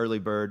you're the early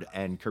bird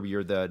and Kirby,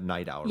 you're the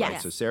night owl, right?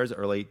 Yes. So Sarah's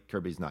early,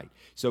 Kirby's night.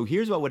 So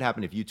here's what would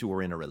happen if you two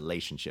were in a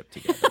relationship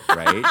together,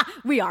 right?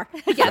 We are.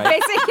 Yeah,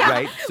 Right? basically. Yeah.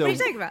 Right? So, what are you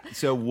talking about?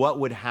 So what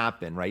would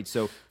happen, right?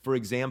 So for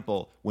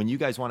example, when you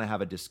guys want to have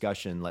a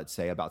discussion, let's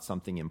say about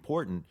something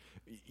important,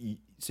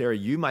 Sarah,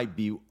 you might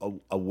be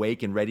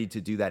awake and ready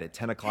to do that at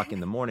 10 o'clock in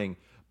the morning.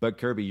 But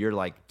Kirby, you're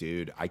like,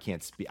 dude, I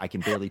can't speak. I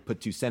can barely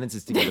put 2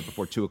 sentences together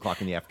before 2 o'clock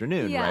in the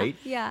afternoon, Yeah, right?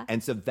 yeah.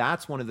 And so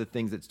that's one of the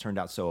things that's turned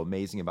out so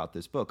amazing about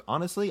this book.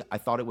 Honestly, I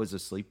thought it was a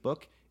sleep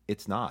book.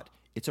 It's not.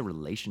 It's a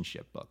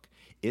relationship book.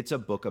 It's a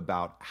book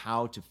about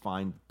how to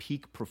find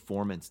peak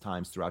performance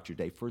times throughout your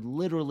day for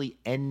literally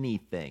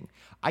anything.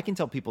 I can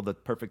tell people the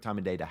perfect time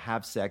of day to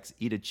have sex,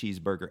 eat a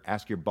cheeseburger,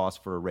 ask your boss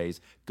for a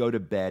raise, go to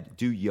bed,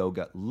 do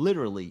yoga,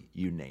 literally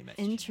you name it.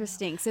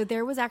 Interesting. So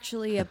there was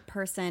actually a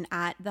person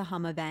at the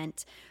Hum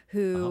event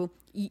who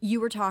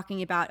you were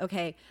talking about,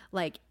 okay,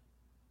 like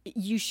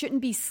you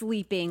shouldn't be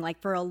sleeping like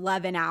for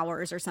 11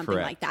 hours or something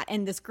Correct. like that.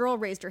 And this girl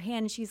raised her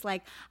hand and she's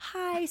like,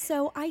 hi,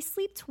 so I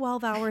sleep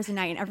 12 hours a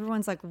night. And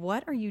everyone's like,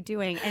 what are you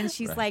doing? And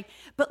she's like,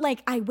 but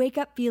like I wake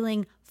up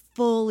feeling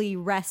fully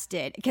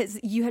rested, because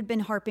you had been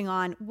harping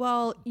on,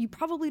 well, you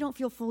probably don't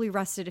feel fully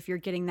rested if you're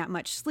getting that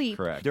much sleep.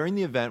 Correct. During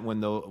the event,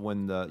 when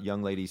the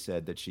young lady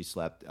said that she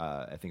slept,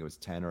 I think it was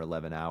 10 or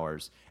 11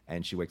 hours,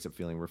 and she wakes up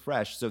feeling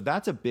refreshed, so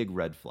that's a big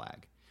red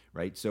flag,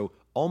 right? So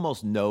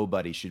almost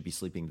nobody should be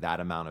sleeping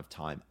that amount of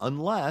time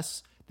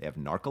unless they have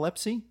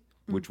narcolepsy,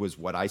 which was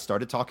what I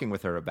started talking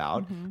with her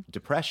about,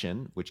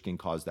 depression, which can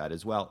cause that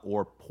as well,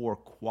 or poor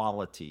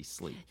quality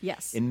sleep.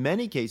 Yes. In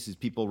many cases,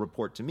 people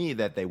report to me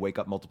that they wake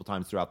up multiple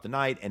times throughout the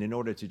night, and in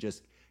order to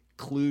just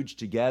kludge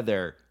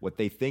together what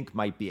they think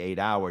might be 8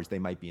 hours, they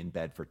might be in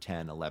bed for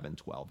 10, 11,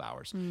 12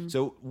 hours.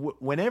 So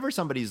whenever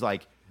somebody's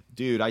like,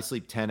 dude, I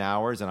sleep 10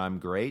 hours and I'm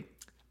great,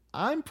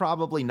 I'm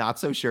probably not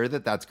so sure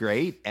that that's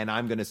great, and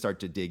I'm going to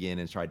start to dig in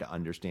and try to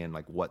understand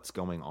like what's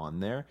going on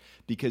there.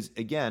 Because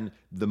again,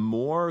 the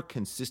more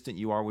consistent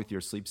you are with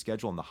your sleep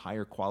schedule and the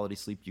higher quality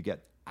sleep you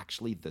get,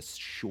 actually the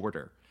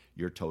shorter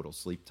your total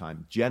sleep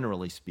time,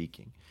 generally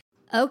speaking.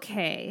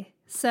 Okay,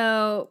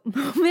 so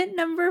moment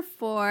number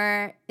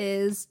 4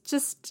 is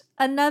just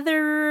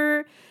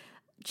another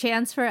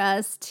chance for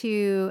us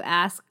to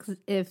ask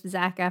if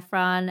Zac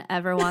Efron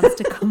ever wants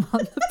to come on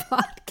the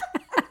podcast.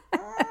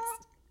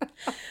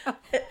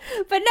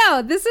 But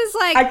no, this is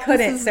like I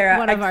couldn't, this is Sarah.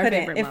 one of I our couldn't.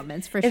 favorite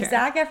moments for if sure.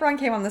 Zac Efron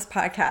came on this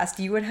podcast,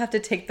 you would have to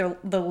take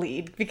the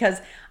lead because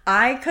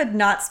I could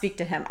not speak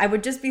to him. I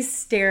would just be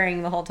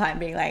staring the whole time,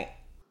 being like,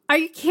 Are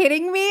you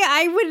kidding me?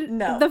 I would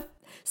No.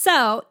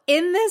 So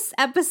in this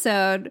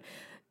episode,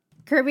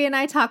 Kirby and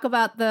I talk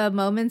about the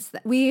moments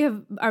that we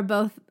have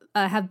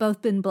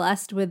both been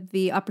blessed with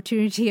the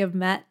opportunity to have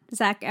met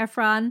Zac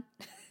Efron.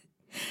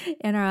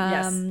 In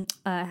our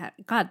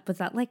God, was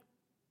that like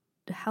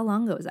how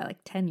long ago was that? Like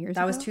 10 years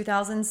ago? that was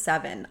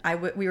 2007.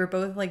 We were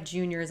both like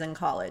juniors in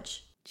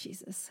college.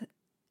 Jesus.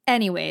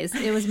 Anyways,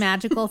 it was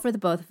magical for the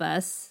both of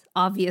us.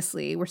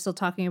 Obviously, we're still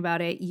talking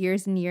about it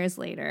years and years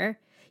later.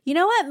 You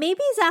know what? Maybe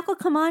Zac will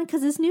come on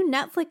because his new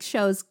Netflix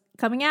show's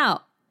coming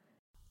out.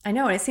 I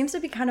know, and it seems to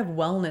be kind of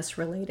wellness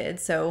related,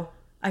 so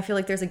I feel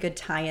like there's a good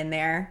tie in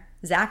there.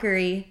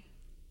 Zachary,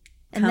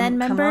 And then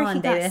remember on,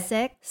 he baby. got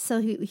sick, so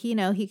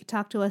he could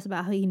talk to us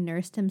about how he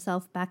nursed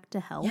himself back to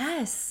health.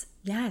 Yes.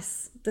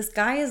 This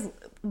guy is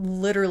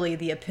literally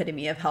the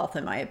epitome of health,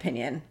 in my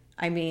opinion.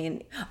 I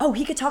mean,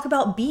 he could talk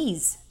about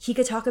bees. He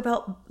could talk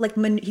about like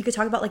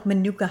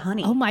Manuka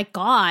honey. Oh my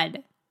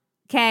God.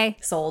 Okay.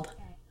 Sold.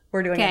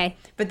 We're doing Okay,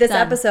 it. But this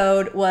done.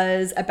 episode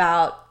was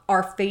about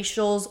are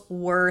facials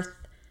worth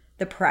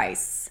the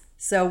price?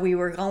 So we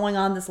were going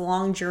on this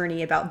long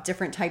journey about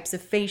different types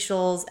of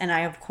facials. And I,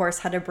 of course,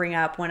 had to bring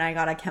up when I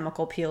got a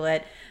chemical peel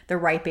at the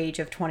ripe age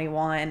of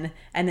 21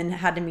 and then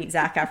had to meet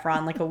Zac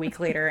Efron like a week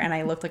later and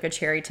I looked like a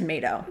cherry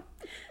tomato.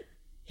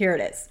 Here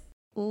it is.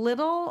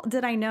 Little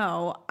did I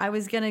know I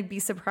was going to be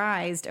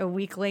surprised a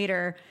week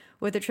later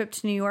with a trip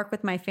to New York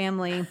with my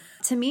family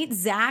to meet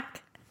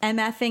Zac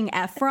MFing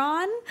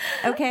Efron.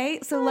 Okay,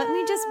 so let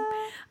me just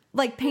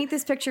like paint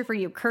this picture for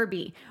you.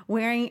 Kirby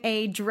wearing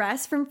a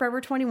dress from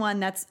Forever 21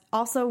 that's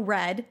also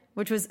red,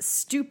 which was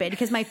stupid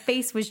because my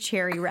face was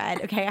cherry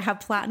red. Okay, I have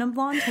platinum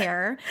blonde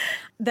hair.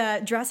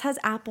 The dress has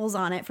apples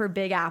on it for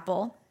Big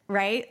Apple.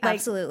 Right? Like,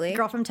 Absolutely.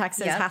 Girl from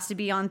Texas Yep. has to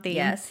be on theme.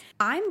 Yes.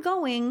 I'm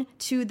going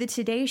to the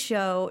Today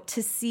Show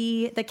to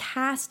see the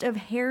cast of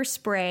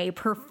Hairspray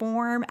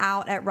perform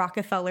out at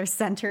Rockefeller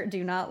Center.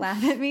 Do not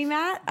laugh at me,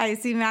 Matt. I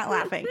see Matt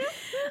laughing.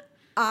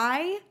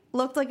 I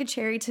looked like a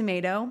cherry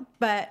tomato,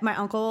 but my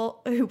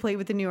uncle, who played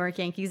with the New York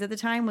Yankees at the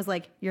time, was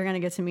like, you're going to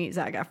get to meet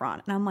Zac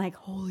Efron. And I'm like,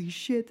 holy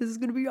shit, this is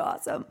going to be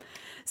awesome.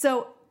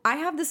 So I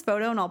have this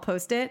photo and I'll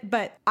post it,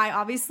 but I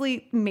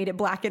obviously made it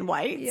black and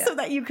white so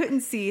that you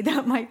couldn't see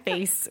that my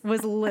face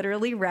was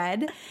literally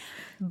red.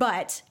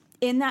 But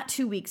in that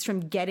 2 weeks from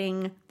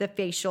getting the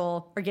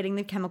facial or getting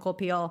the chemical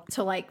peel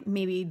to like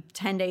maybe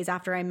 10 days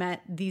after I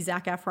met the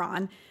Zac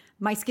Efron,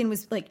 my skin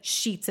was like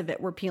sheets of it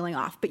were peeling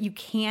off, but you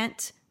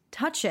can't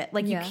touch it.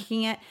 Like you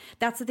can't.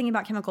 That's the thing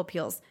about chemical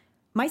peels.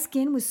 My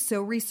skin was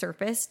so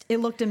resurfaced. It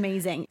looked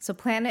amazing. So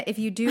plan it, if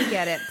you do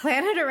get it,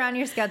 plan it around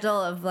your schedule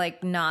of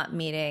like not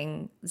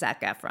meeting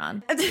Zac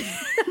Efron.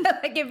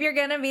 Like if you're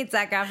going to meet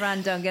Zac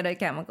Efron, don't get a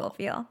chemical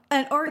peel.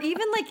 And, or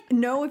even like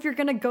know if you're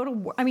going to go to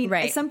work. I mean,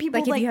 Right. some people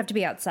like if you have to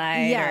be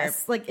outside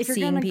yes, or like if you're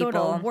seeing going to go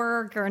people. to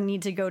work or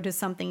need to go to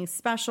something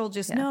special,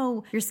 just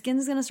know your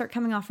skin's going to start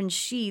coming off in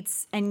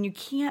sheets and you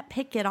can't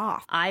pick it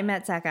off. I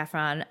met Zac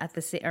Efron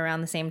at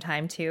around the same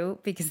time too,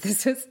 because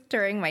this was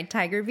during my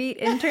Tiger Beat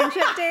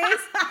internship days.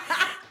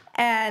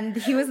 And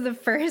he was the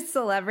first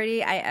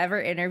celebrity I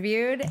ever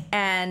interviewed.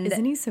 And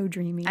Isn't he so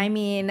dreamy? I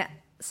mean,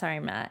 sorry,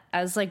 Matt.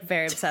 I was like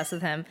very obsessed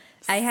with him.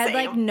 I had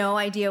like no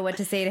idea what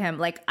to say to him.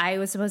 Like I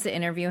was supposed to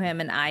interview him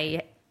and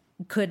I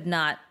could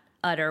not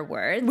utter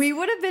words. We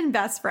would have been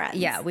best friends.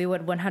 Yeah, we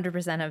would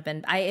 100% have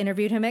been. I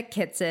interviewed him at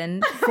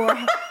Kitson for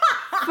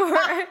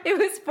it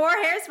was for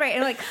Hairspray,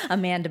 and like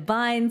Amanda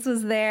Bynes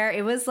was there.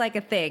 It was like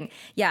a thing.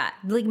 Yeah,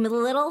 like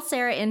little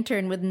Sarah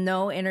intern with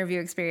no interview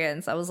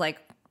experience. I was like,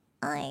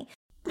 I.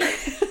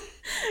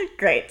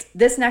 Great.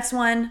 This next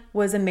one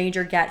was a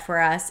major get for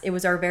us. It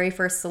was our very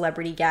first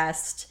celebrity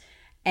guest.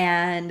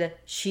 And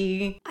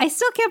I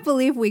still can't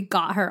believe we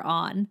got her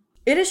on.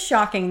 it is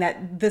shocking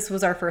that this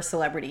was our first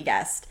celebrity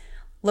guest.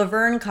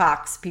 Laverne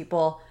Cox,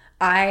 people.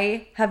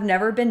 I have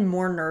never been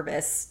more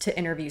nervous to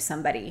interview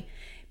somebody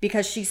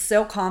because she's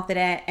so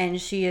confident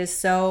and she is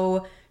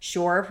so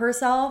sure of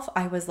herself.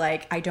 I was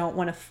like, I don't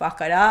want to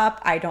fuck it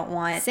up. I don't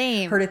want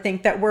her to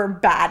think that we're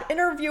bad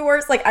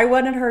interviewers. Like, I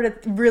wanted her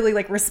to really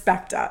like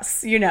respect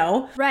us, you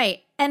know?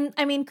 Right. And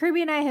I mean,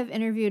 Kirby and I have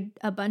interviewed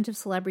a bunch of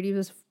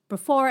celebrities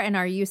before and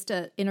are used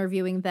to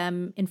interviewing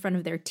them in front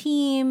of their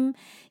team.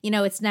 You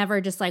know, it's never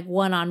just like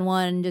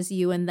one-on-one, just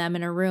you and them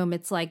in a room.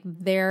 It's like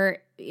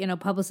their, you know,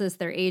 publicist,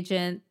 their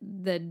agent,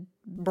 the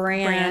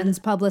brand's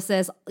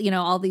publicist, you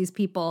know, all these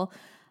people.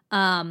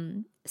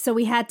 So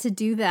we had to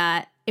do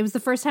that. It was the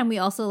first time we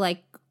also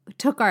like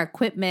took our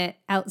equipment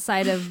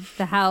outside of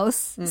the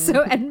house.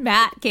 So, and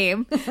Matt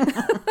came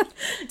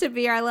to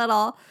be our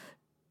little,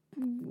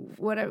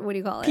 what do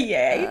you call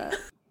it?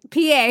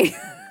 PA.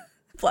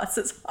 Bless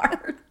his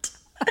heart.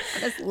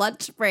 This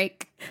lunch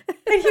break.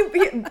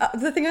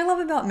 The thing I love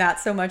about Matt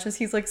so much is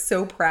he's like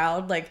so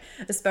proud, like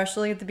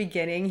especially at the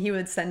beginning he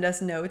would send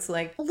us notes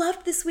like,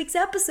 loved this week's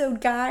episode,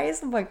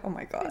 guys. I'm like, oh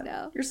my god,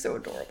 you're so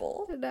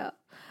adorable. I know.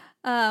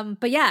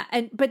 But yeah,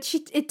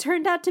 it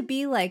turned out to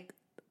be like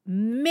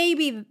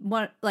maybe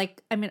one,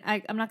 like, I mean,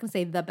 I'm not gonna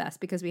say the best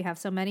because we have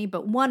so many,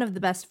 but one of the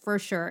best for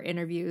sure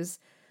interviews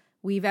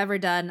I've ever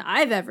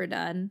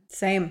done.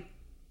 Same.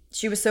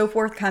 She was so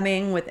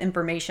forthcoming with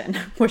information,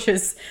 which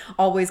is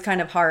always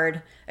kind of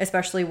hard,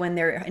 especially when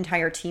their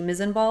entire team is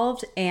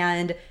involved.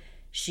 And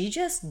she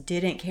just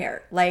didn't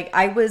care. Like,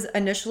 I was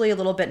initially a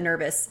little bit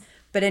nervous,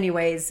 but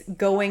anyways,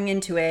 going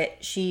into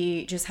it,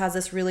 she just has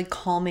this really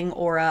calming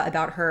aura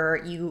about her.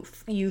 You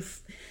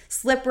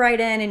slip right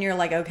in and you're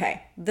like,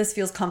 okay, this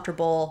feels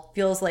comfortable,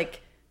 feels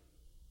like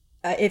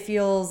it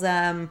feels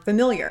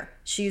familiar.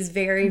 She's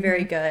very,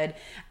 very good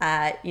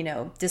at,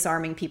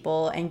 disarming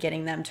people and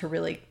getting them to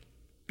really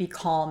be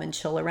calm and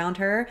chill around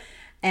her.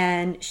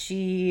 And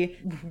she,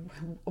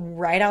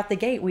 right out the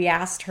gate, we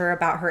asked her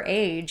about her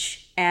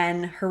age,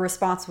 and her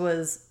response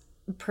was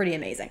pretty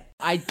amazing.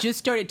 I just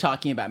started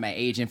talking about my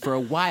age, and for a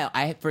while,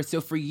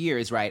 for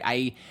years,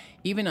 right,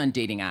 even on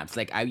dating apps,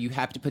 like you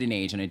have to put an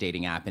age on a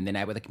dating app, and then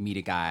I would like meet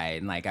a guy,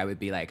 and like I would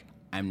be like,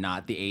 I'm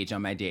not the age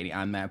on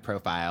my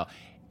profile.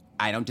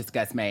 I don't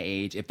discuss my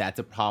age. If that's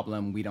a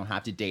problem, we don't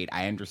have to date.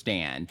 I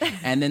understand.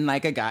 And then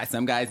like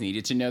some guys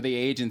needed to know the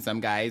age, and some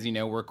guys,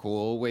 we're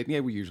cool with,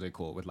 we're usually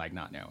cool with like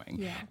not knowing.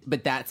 Yeah.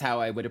 But that's how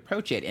I would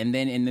approach it. And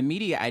then in the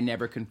media, I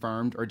never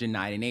confirmed or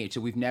denied an age.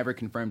 So we've never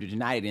confirmed or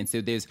denied it. And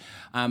so there's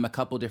a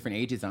couple different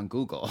ages on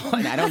Google.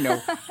 And I don't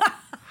know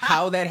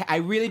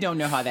I really don't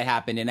know how that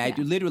happened. And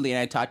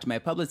I talked to my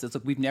publicist,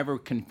 look, we've never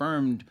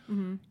confirmed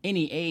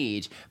any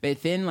age.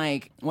 But then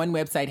like one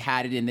website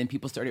had it, and then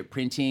people started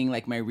printing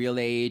like my real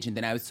age. And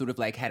then I was sort of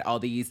like had all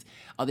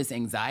this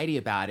anxiety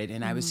about it.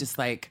 And I was just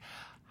like,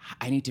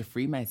 I need to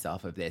free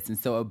myself of this. And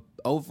so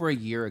over a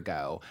year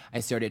ago, I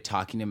started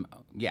talking to,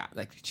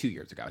 like 2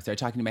 years ago, I started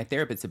talking to my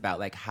therapist about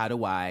like, how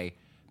do I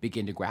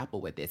begin to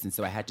grapple with this? And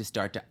so I had to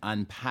start to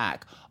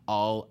unpack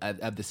all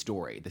of the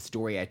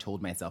story I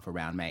told myself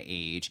around my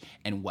age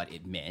and what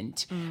it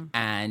meant.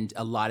 And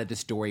a lot of the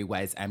story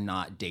was, I'm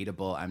not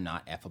dateable, I'm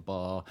not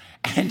effable,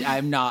 and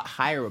I'm not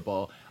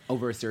hireable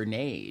over a certain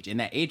age. And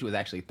that age was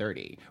actually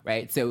 30,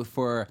 right? So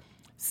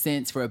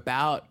since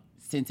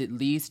at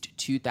least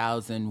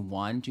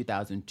 2001,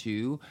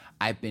 2002,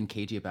 I've been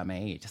cagey about my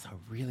age. That's a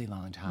really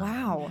long time.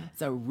 Wow.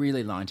 It's a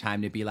really long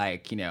time to be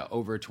like,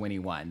 over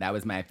 21. That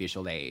was my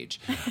official age.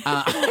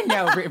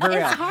 No, for real.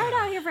 It's hard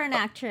out here for an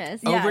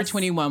actress. Over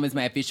 21 was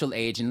my official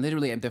age. And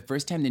literally, the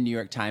first time the New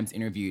York Times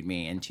interviewed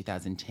me in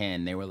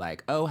 2010, they were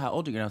like, oh, how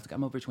old are you? And I was like,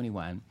 I'm over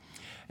 21.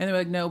 And they were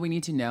like, no, we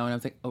need to know. And I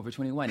was like, over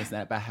 21. It's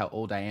not about how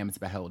old I am. It's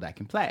about how old I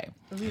can play.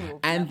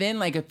 And then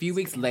like a few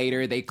weeks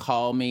later, they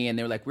call me and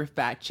they were like, we're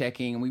fact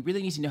checking. And we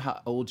really need to know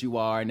how old you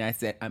are. And I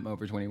said, I'm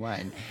over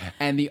 21.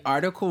 And the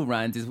article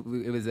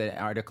it was an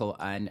article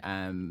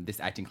on this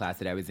acting class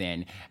that I was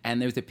in.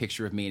 And there was a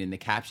picture of me. And in the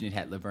caption, it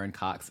had Laverne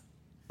Cox,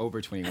 over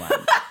 21.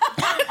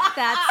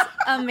 That's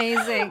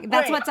amazing.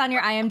 That's what's on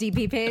your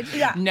IMDb page?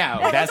 Yeah. No,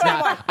 that's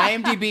not.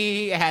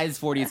 IMDb has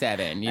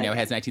 47,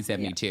 has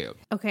 1972. Yeah.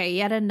 Okay,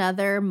 yet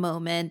another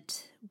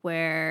moment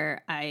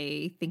where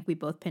I think we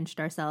both pinched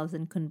ourselves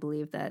and couldn't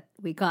believe that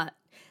we got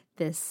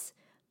this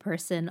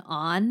person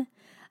on.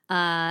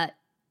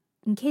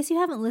 In case you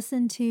haven't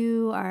listened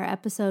to our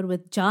episode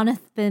with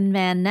Jonathan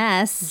Van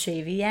Ness.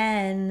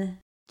 JVN,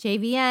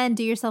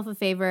 do yourself a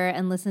favor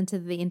and listen to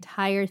the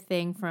entire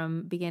thing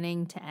from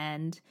beginning to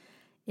end.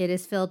 It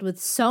is filled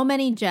with so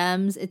many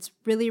gems. It's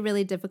really,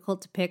 really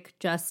difficult to pick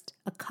just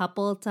a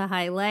couple to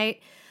highlight.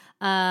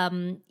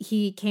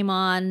 He came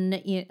on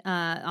the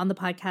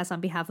podcast on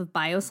behalf of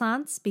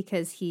Biossance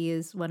because he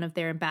is one of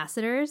their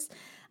ambassadors.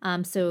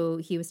 So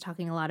he was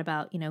talking a lot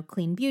about,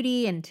 clean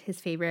beauty and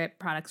his favorite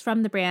products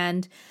from the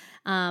brand.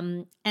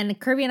 And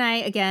Kirby and I,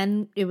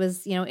 again, it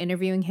was,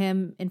 interviewing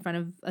him in front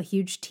of a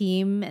huge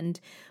team.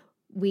 And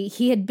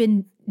he had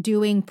been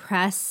doing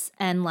press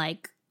and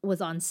was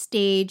on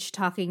stage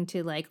talking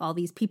to all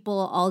these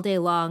people all day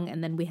long.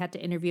 And then we had to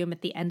interview him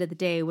at the end of the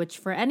day, which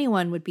for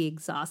anyone would be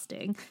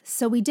exhausting.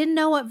 So we didn't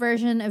know what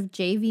version of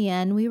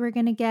JVN we were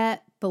going to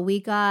get, but we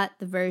got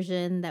the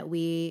version that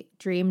we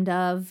dreamed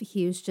of.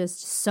 He was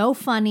just so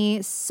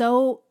funny,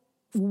 so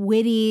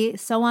witty,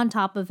 so on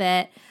top of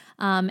it.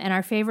 And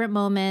our favorite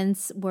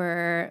moments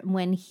were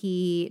when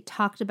he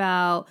talked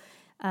about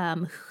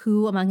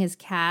who among his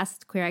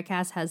cast, Queer Eye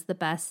cast, has the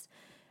best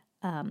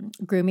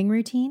grooming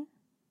routine,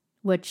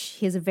 which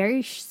he has a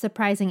very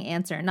surprising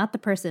answer. Not the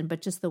person,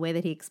 but just the way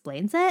that he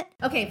explains it.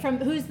 Okay,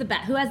 who has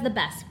the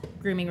best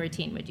grooming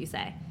routine, would you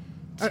say?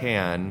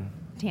 Tan.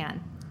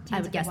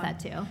 I would guess that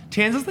too.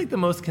 Tan's is the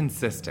most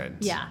consistent.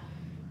 Yeah.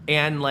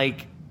 And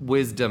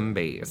wisdom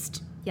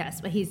based.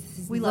 Yes, but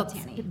We love looks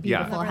Tanny.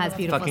 beautiful, has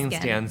beautiful Fucking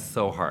skin. stands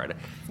so hard.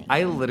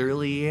 I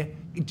literally,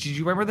 did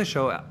you remember the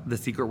show The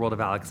Secret World of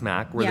Alex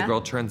Mack, where Yeah. the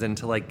girl turns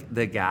into like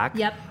the Gak?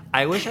 Yep.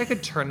 I wish I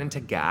could turn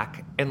into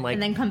Gak and like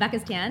And then come back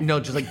as Tan? no,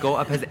 just like go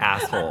up his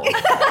asshole.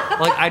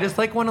 Like I just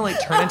like want to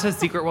like turn into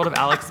Secret World of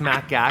Alex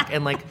Mack Gak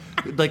and like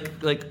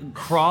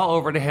crawl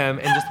over to him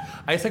and just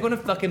I just like want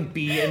to fucking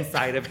be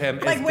inside of him.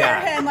 Like as wear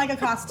Gak. him like a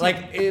costume.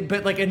 Like,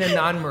 but like in a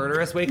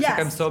non-murderous way, because like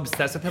Yes. I'm so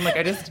obsessed with him. Like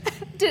I just,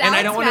 Did and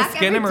I Alex don't want to Mack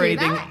skin him ever or do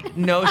anything. that?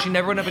 No, she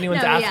never went up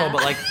anyone's No, asshole. yeah.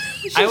 But like,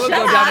 I would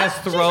go should down have.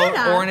 his She throat should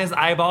have. or in his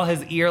eyeball,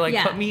 his ear. Like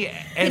Yeah. put me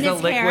as In a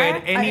his liquid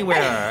hair?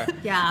 anywhere.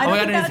 Yeah. I Oh my don't god,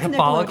 think and his that's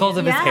follicles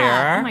of his Yeah.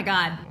 hair. Oh my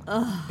God.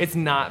 Ugh. It's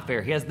not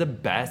fair. He has the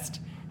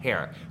best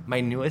hair.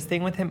 My newest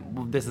thing with him,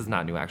 well, this is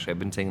not new actually, I've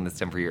been saying this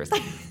to him for years,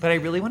 but I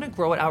really want to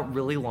grow it out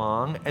really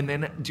long and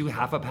then do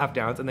half up, half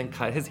downs and then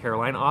cut his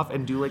hairline off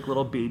and do like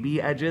little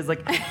baby edges.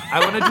 Like I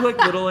want to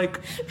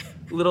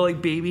do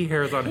like baby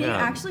hairs on Can him. you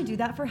actually do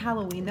that for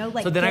Halloween though?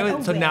 Like So then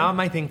get a wig. now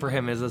my thing for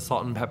him is a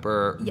salt and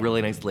pepper,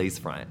 really nice lace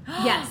front.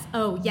 Yes.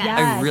 Oh, yes. Yes.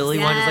 I really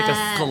want just like a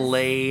Yes.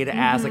 Slade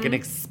ass, like an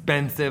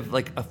expensive,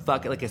 like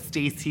a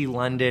Stacey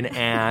London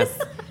ass,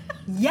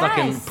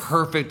 fucking Yes.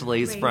 perfect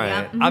lace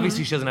front. Yep.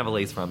 Obviously, she doesn't have a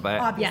lace front, but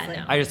Obviously.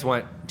 Yeah, no. I just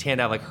want Tan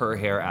to have like her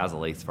hair as a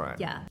lace front.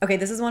 Yeah. Okay,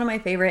 this is one of my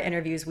favorite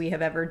interviews we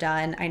have ever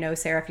done. I know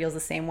Sarah feels the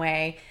same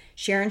way.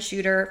 Sharon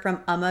Shooter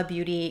from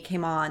Beauty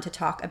came on to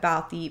talk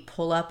about the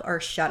Pull Up or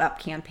Shut Up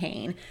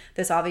campaign.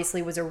 This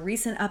obviously was a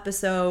recent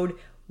episode.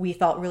 We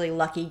felt really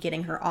lucky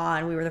getting her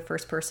on. We were the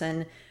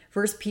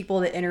first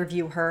people to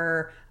interview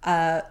her,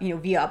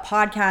 via a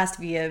podcast,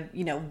 via,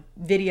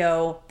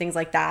 video, things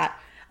like that.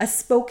 A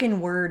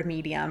spoken word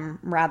medium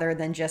rather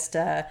than just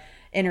a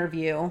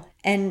interview.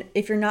 And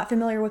if you're not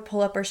familiar with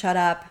Pull Up or Shut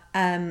Up,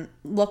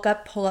 look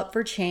up Pull Up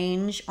for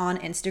Change on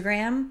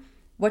Instagram.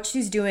 What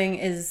she's doing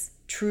is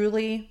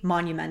truly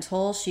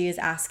monumental. She is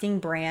asking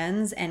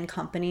brands and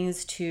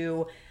companies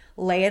to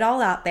lay it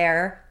all out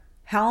there.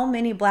 How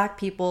many Black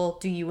people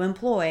do you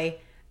employ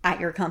at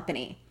your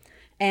company?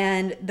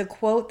 And the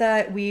quote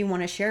that we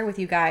want to share with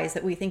you guys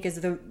that we think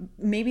is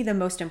maybe the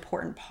most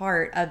important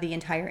part of the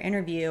entire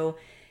interview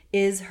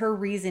is her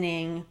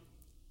reasoning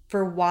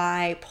for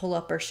why Pull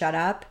Up or Shut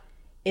Up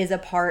is a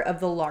part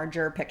of the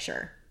larger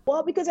picture.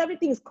 Well, because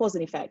everything is cause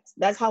and effect.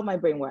 That's how my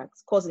brain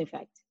works, cause and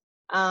effect.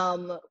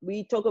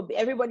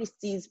 Everybody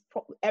sees,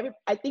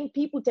 I think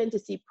people tend to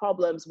see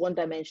problems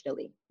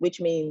one-dimensionally, which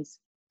means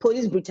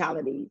police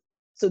brutality.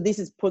 So this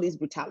is police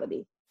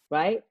brutality,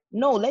 right?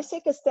 No, let's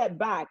take a step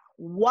back.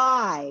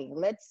 Why?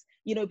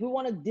 If we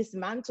want to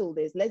dismantle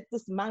this, let's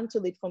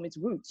dismantle it from its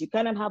roots. You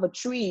cannot have a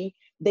tree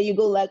that you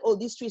go like, oh,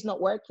 this tree is not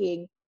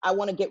working. I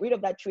want to get rid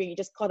of that tree. And you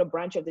just cut a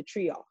branch of the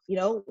tree off.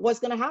 What's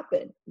going to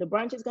happen? The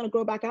branch is going to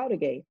grow back out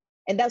again.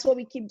 And that's what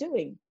we keep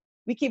doing.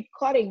 We keep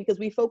cutting because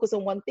we focus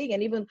on one thing.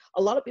 And even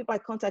a lot of people I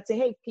contact say,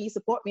 hey, can you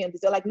support me on this?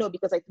 They're like, no,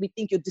 because we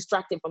think you're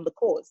distracting from the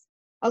cause.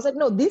 I was like,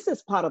 no, this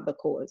is part of the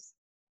cause.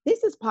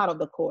 This is part of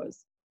the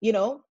cause.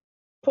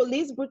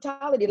 Police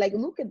brutality, like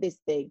look at this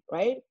thing,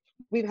 right?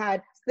 We've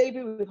had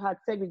slavery, we've had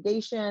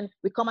segregation,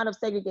 we come out of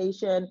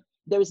segregation,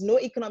 there is no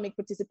economic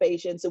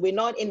participation, so we're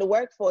not in the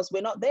workforce,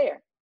 we're not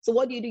there. So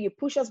what do? You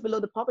push us below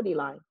the poverty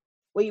line.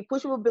 When you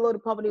push people below the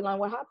poverty line,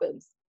 what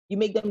happens? You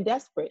make them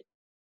desperate,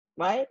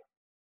 right?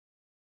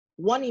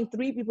 1 in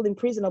 3 people in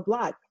prison are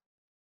Black.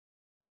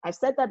 I've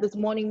said that this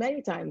morning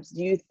many times.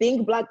 Do you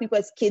think Black people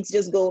as kids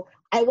just go,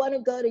 I want to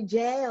go to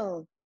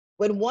jail?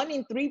 When 1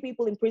 in 3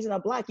 people in prison are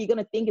Black, you're going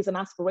to think it's an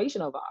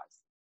aspiration of ours.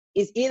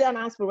 It's either an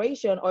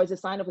aspiration or it's a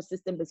sign of a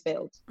system that's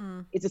failed.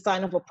 It's a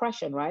sign of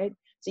oppression, right?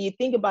 So you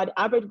think about the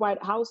average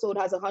white household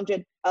has an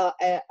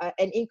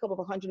income of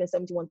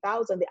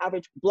 $171,000. The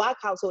average Black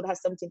household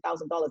has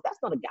 $17,000. That's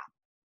not a gap.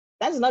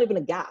 That is not even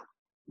a gap.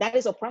 That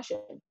is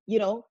oppression,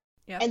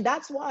 Yep. And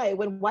that's why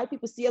when white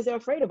people see us, they're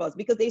afraid of us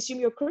because they assume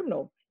you're a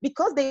criminal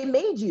because they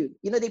made you,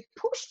 they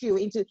pushed you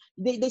into,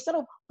 they sort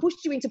of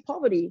pushed you into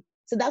poverty.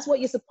 So that's what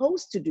you're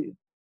supposed to do.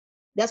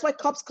 That's why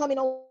cops come in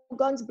all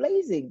guns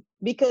blazing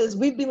because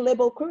we've been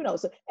labeled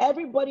criminals. So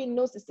everybody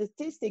knows the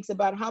statistics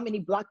about how many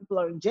Black people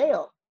are in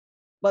jail,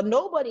 but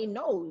nobody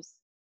knows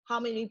how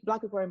many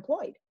Black people are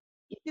employed.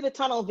 You see the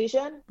tunnel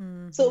vision?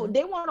 Mm-hmm. So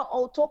they want to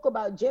all talk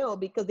about jail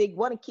because they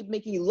want to keep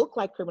making you look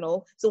like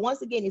criminal. So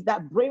once again, it's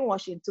that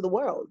brainwashing to the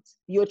world.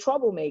 You're a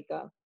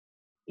troublemaker.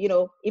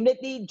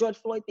 Immediately George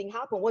Floyd thing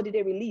happened. What did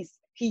they release?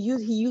 He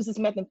uses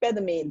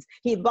methamphetamines.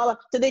 So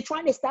they're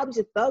trying to establish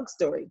a thug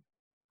story.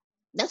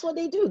 That's what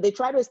they do. They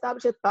try to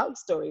establish a thug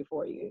story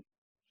for you.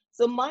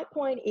 So my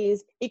point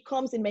is, it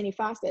comes in many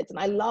facets. And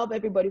I love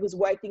everybody who's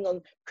working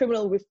on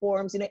criminal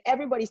reforms.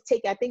 Everybody's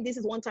I think this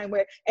is one time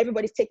where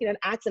everybody's taking an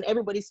axe and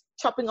everybody's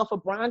chopping off a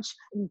branch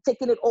and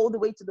taking it all the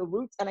way to the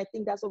roots. And I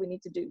think that's what we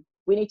need to do.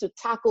 We need to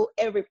tackle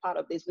every part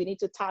of this. We need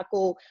to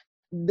tackle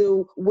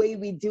the way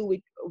we deal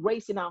with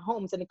race in our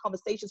homes and the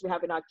conversations we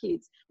have in our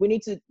kids. We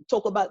need to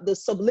talk about the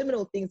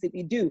subliminal things that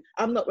we do.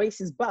 I'm not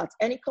racist, but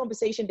any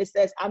conversation that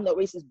says I'm not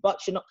racist,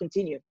 but should not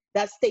continue.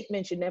 That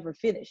statement should never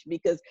finish,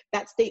 because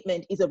that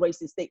statement is a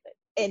racist statement.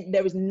 And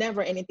there is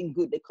never anything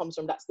good that comes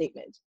from that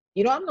statement.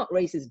 You know, I'm not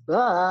racist,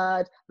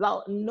 but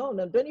no,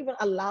 don't even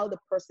allow the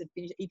person to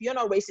finish. If you're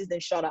not racist, then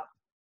shut up.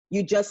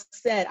 You just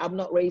said, I'm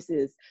not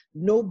racist.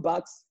 No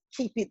buts.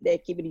 Keep it there.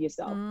 Keep it to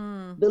yourself.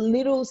 The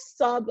little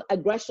sub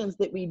aggressions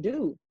that we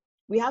do,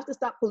 we have to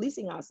start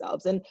policing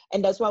ourselves. And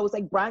that's why I was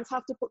like, brands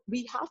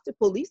we have to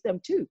police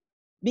them too,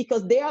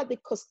 because they are the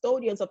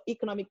custodians of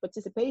economic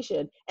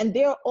participation, and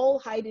they're all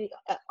hiding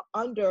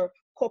under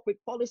corporate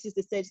policies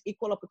that says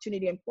equal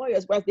opportunity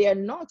employers, whereas they are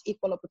not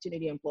equal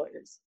opportunity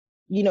employers.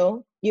 You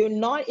know, you're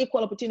not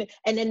equal opportunity.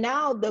 And then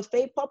now the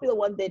fake popular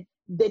one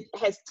that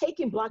has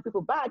taken Black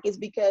people back is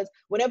because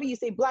whenever you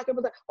say Black,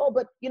 everyone's like, oh,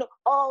 but you know,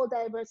 all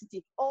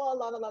diversity, all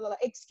la la la la.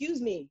 Excuse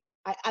me,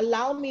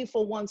 allow me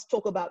for once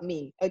talk about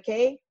me,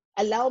 okay?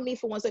 Allow me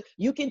for once.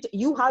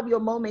 You have your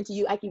moment.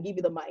 I can give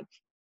you the mic.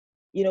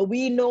 You know,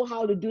 we know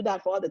how to do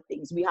that for other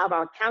things. We have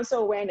our Cancer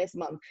Awareness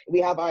Month. We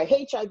have our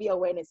HIV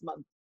Awareness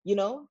Month. You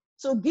know,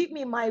 so give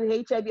me my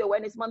HIV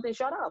Awareness Month and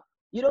shut up.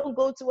 You don't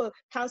go to a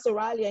cancer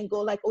rally and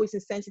go like, oh, it's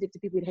insensitive to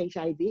people with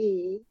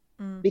HIV,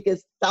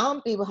 because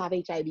some people have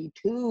HIV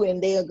too,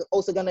 and they're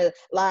also gonna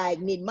like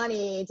need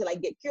money to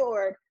like get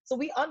cured. So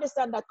we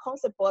understand that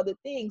concept for other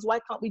things. Why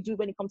can't we do it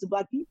when it comes to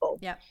Black people?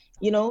 Yeah.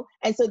 You know,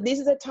 and so this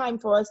is a time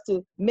for us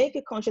to make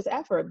a conscious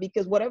effort,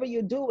 because whatever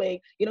you're doing,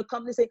 you know,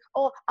 companies say,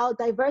 oh, our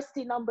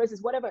diversity numbers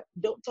is whatever.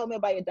 Don't tell me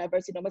about your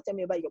diversity numbers. Tell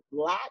me about your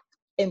Black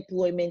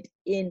employment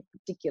in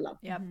particular.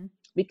 Yep.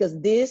 Because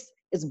this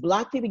is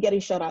Black people getting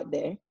shot out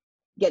there,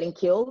 getting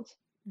killed.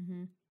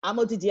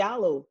 Amadou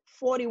Diallo,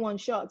 41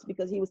 shots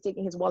because he was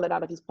taking his wallet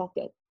out of his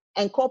pocket.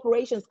 And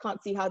corporations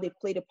can't see how they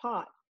played a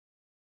part.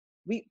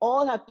 They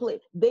all have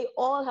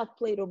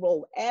played a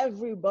role.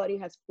 Everybody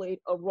has played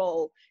a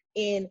role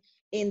in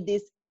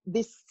this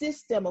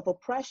system of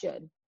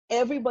oppression.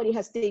 Everybody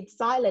has stayed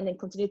silent and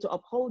continued to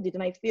uphold it.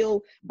 And I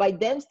feel by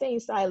them staying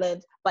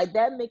silent, by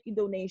them making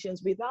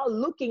donations without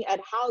looking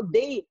at how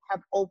they have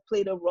all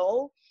played a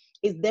role,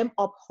 is them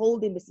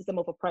upholding the system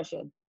of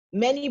oppression.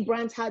 Many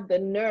brands had the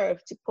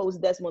nerve to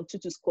post Desmond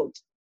Tutu's quote.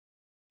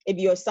 If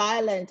you're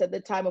silent at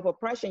the time of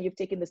oppression, you've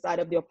taken the side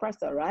of the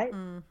oppressor, right?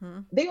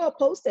 They all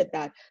posted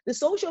that. The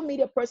social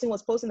media person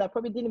was posting that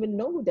probably didn't even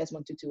know who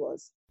Desmond Tutu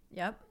was.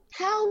 Yep.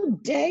 How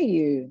dare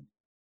you?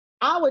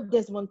 Our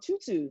Desmond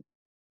Tutu.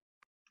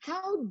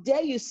 How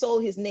dare you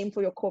sold his name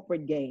for your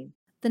corporate gain?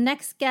 The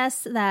next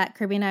guest that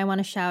Kirby and I want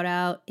to shout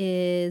out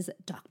is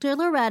Dr.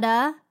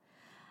 Loretta.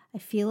 I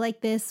feel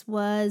like this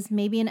was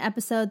maybe an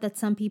episode that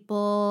some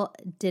people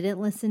didn't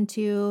listen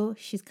to.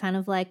 She's kind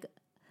of like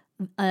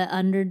an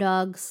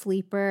underdog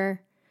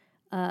sleeper.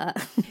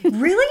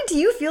 Really? Do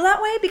you feel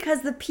that way?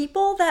 Because the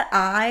people that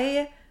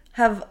I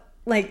have,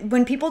 like,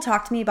 when people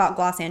talk to me about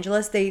Los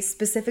Angeles, they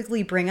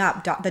specifically bring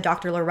up the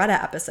Dr.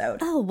 Loretta episode.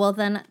 Oh, well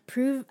then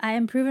I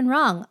am proven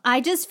wrong.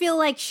 I just feel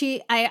like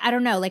I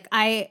don't know, like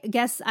I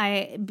guess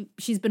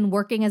she's been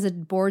working as a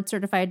board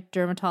certified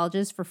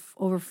dermatologist for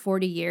over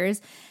 40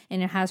 years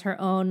and has her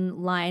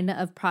own line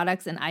of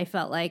products, and I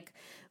felt like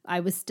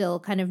I was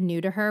still kind of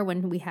new to her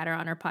when we had her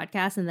on our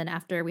podcast, and then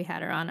after we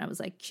had her on, I was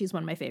like, she's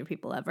one of my favorite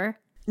people ever.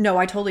 No,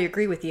 I totally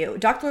agree with you.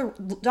 Dr.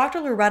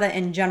 Loretta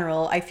in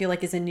general, I feel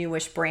like is a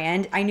newish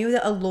brand. I knew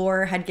that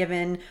Allure had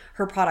given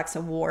her products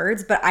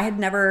awards, but I had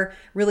never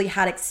really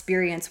had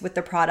experience with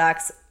the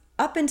products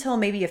up until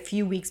maybe a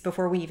few weeks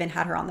before we even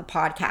had her on the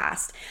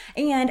podcast.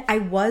 And I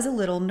was a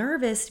little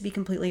nervous, to be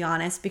completely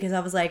honest, because I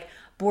was like,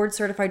 board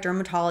certified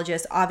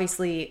dermatologist,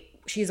 obviously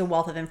she's a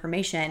wealth of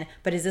information,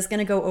 but is this going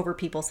to go over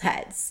people's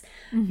heads?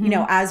 You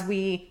know, as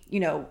we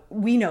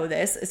know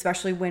this,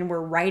 especially when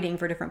we're writing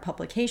for different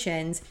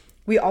publications,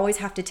 we always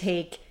have to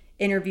take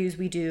interviews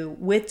we do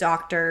with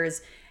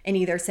doctors and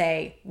either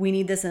say, we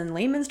need this in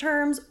layman's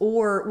terms,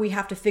 or we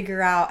have to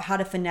figure out how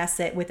to finesse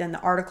it within the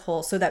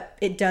article so that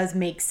it does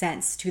make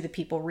sense to the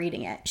people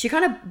reading it.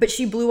 But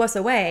she blew us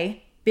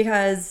away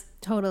because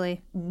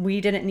totally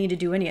we didn't need to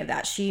do any of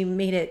that. She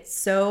made it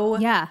so,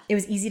 it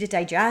was easy to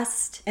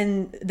digest.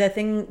 And the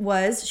thing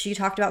was, she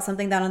talked about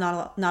something that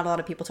not a lot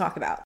of people talk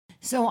about.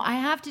 So I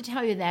have to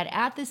tell you that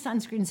at the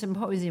Sunscreen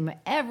Symposium,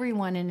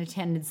 everyone in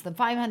attendance, the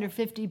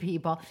 550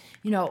 people,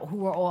 who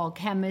were all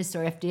chemists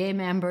or FDA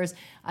members,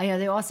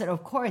 they all said,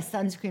 of course,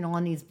 sunscreen all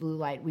needs blue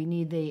light. We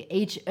need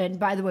and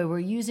by the way, we're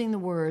using the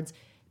words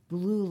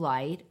blue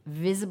light,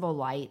 visible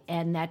light,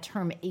 and that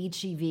term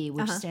HEV,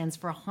 which stands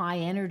for high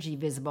energy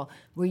visible.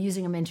 We're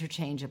using them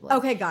interchangeably.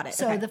 Okay, got it.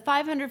 So the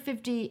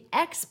 550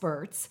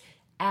 experts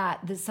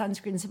at the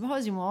Sunscreen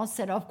Symposium all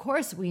said, of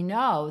course, we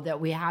know that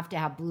we have to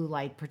have blue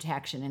light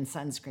protection in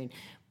sunscreen,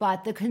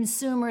 but the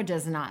consumer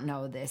does not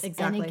know this.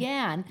 Exactly. And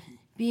again,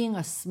 being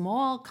a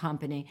small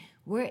company,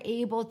 we're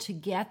able to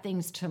get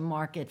things to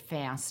market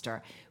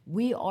faster.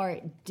 We are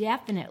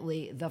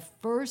definitely the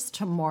first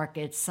to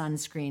market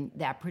sunscreen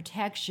that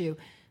protects you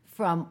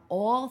from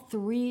all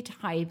 3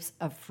 types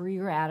of free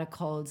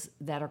radicals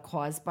that are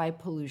caused by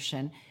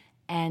pollution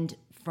and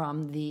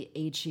from the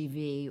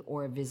HEV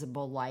or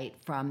visible light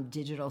from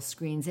digital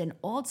screens. And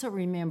also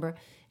remember,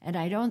 and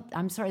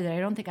I'm sorry that I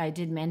don't think I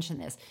did mention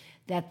this,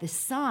 that the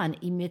sun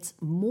emits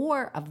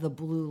more of the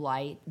blue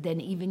light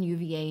than even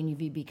UVA and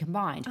UVB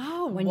combined.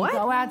 Oh, when what? you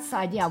go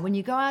outside, when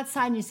you go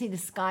outside and you see the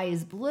sky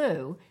is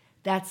blue,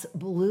 that's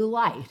blue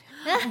light.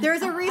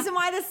 There's a reason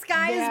why the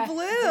sky is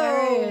blue.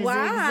 There is,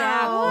 Wow.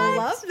 exactly.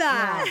 Love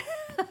that.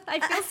 I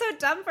feel so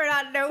dumb for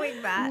not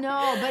knowing that.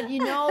 No, but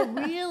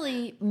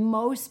really,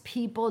 most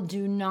people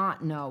do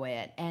not know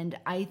it. And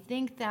I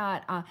think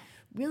that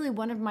really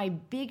one of my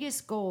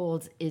biggest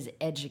goals is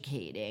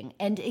educating.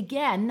 And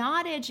again,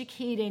 not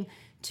educating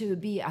to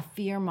be a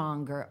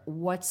fearmonger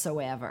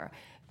whatsoever,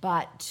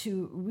 but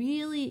to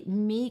really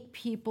make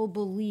people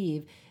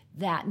believe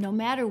that no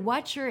matter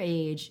what your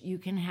age, you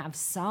can have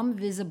some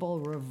visible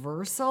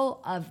reversal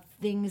of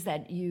things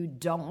that you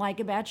don't like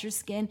about your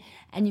skin,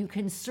 and you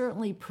can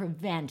certainly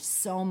prevent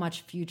so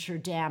much future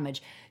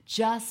damage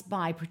just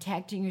by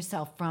protecting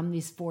yourself from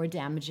these 4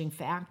 damaging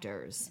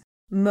factors.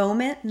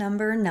 Moment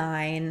number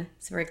 9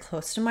 is very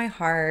close to my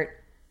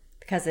heart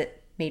because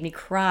it made me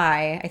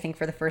cry, I think,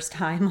 for the first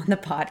time on the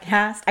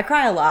podcast. I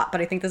cry a lot, but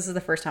I think this is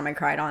the first time I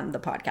cried on the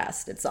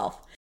podcast itself.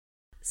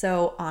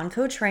 So, On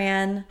Coach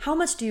Tran, how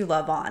much do you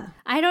love On?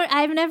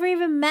 I've never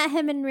even met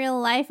him in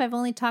real life. I've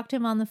only talked to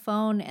him on the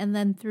phone and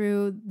then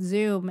through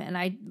Zoom.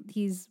 And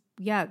he's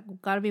got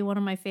to be one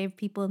of my favorite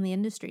people in the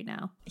industry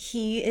now.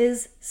 He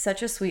is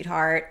such a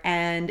sweetheart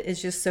and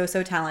is just so,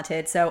 so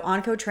talented. So,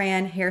 On Coach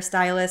Tran,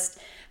 hairstylist,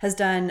 has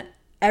done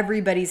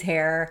everybody's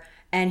hair.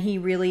 And he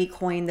really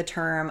coined the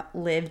term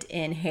lived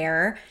in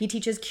hair. He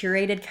teaches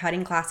curated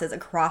cutting classes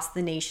across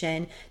the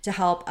nation to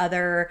help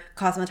other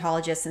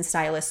cosmetologists and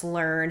stylists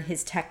learn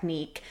his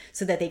technique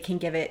so that they can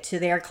give it to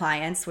their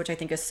clients, which I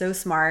think is so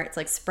smart. It's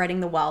like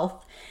spreading the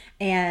wealth.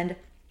 And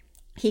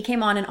he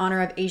came on in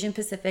honor of Asian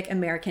Pacific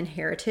American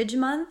Heritage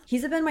Month.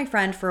 He's been my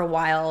friend for a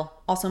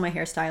while, also my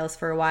hairstylist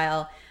for a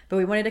while, but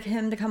we wanted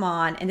him to come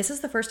on. And this is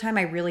the first time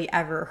I really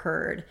ever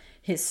heard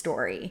his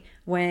story.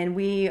 When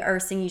we are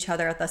seeing each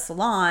other at the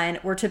salon,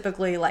 we're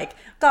typically like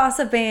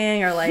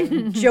gossiping or like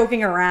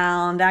joking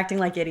around, acting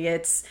like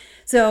idiots.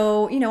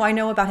 So, I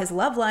know about his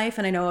love life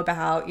and I know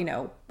about,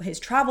 his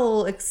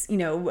travel,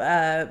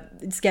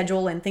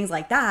 schedule and things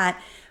like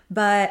that.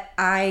 But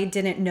I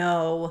didn't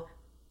know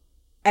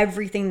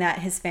everything that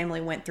his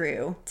family went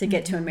through to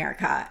get to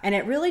America. And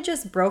it really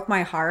just broke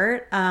my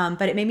heart.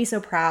 But it made me so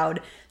proud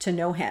to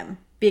know him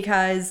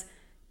because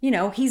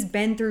he's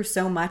been through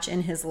so much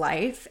in his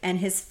life, and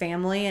his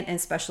family and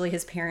especially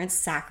his parents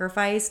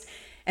sacrificed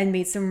and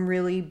made some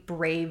really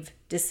brave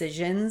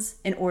decisions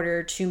in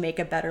order to make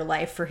a better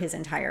life for his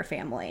entire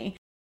family.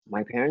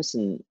 My parents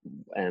and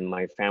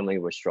my family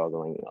were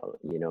struggling,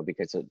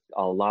 because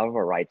a lot of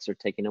our rights are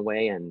taken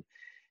away, and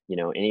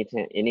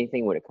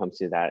anything when it comes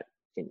to that,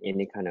 in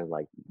any kind of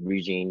like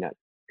regime that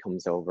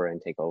comes over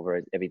and take over,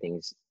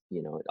 everything's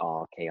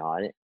all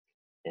chaotic.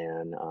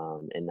 And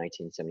in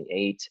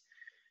 1978.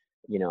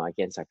 I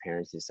guess our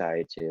parents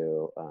decided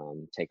to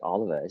take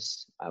all of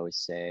us. I would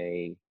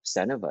say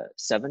 7 of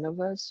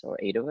us or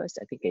 8 of us.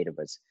 I think 8 of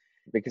us,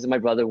 because my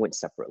brother went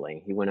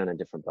separately. He went on a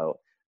different boat,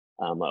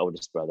 my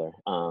oldest brother.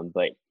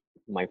 But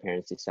my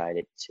parents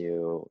decided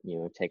to,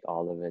 take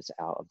all of us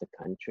out of the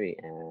country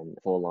and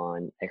full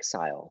on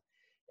exile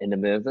in the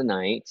middle of the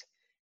night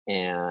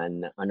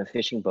and on a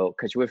fishing boat,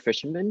 because we're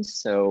fishermen.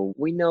 So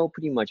we know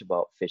pretty much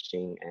about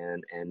fishing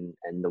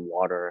and the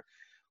water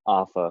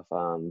off of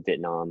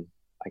Vietnam.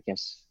 I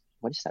guess,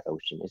 what is that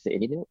ocean? Is it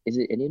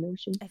Indian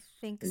Ocean? I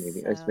think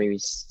maybe, so. It's maybe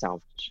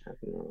South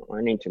China.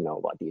 I need to know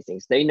about these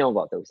things. They know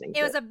about those things.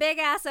 It was a big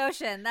ass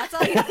ocean. That's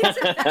all you need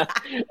to know.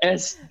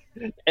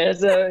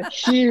 It's a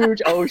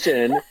huge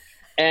ocean.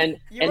 And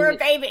you were a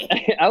baby.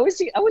 I was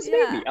a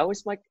baby. I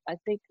was like, I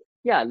think,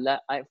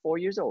 4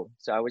 years old.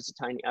 So I was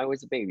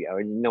a baby. I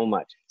didn't know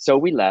much. So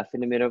we left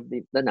in the middle of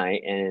the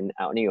night and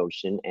out in the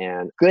ocean.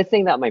 And good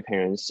thing that my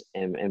parents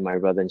and my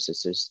brother and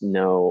sisters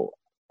know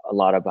a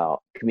lot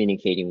about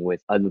communicating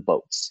with other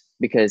boats,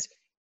 because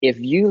if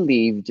you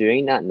leave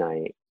during that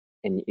night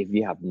and if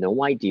you have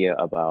no idea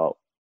about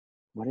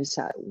what is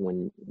that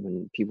when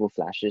people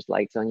flashes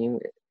lights on you,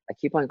 I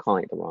keep on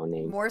calling it the wrong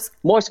name.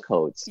 Morse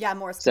codes. Yeah,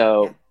 Morse code.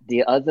 So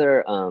the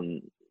other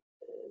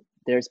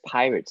there's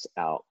pirates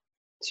out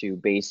to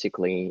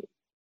basically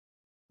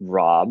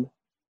rob,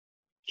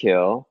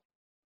 kill,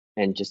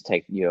 and just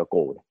take your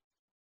gold.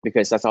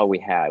 Because that's all we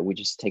had. We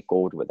just take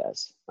gold with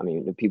us. I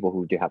mean, the people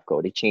who do have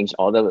gold, they changed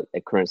all the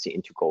currency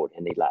into gold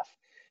and they left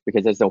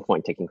because there's no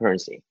point taking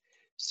currency.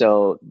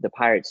 So the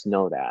pirates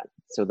know that.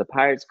 So the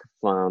pirates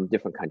from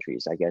different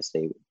countries, I guess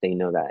they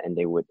know that, and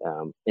they would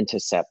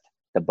intercept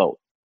the boat,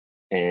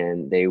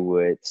 and they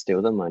would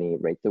steal the money,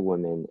 rape the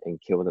women,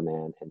 and kill the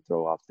man and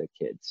throw off the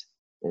kids.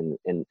 And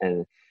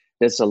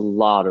there's a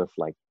lot of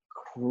like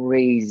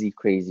crazy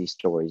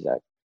stories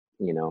that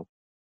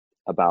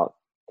about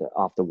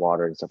off the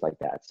water and stuff like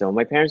that. So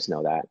my parents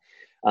know that.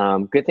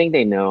 Good thing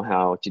they know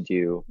how to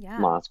do Yeah.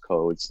 Morse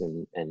codes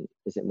and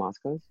is it Morse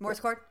codes? Morse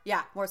code?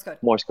 Yeah, Morse code.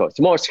 Morse codes.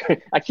 Morse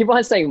code. I keep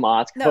on saying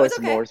Morse No, codes, it's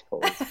okay. Morse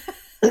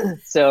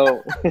codes.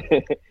 So,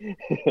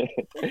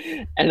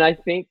 and I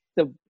think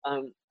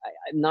I'm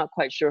not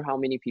quite sure how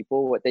many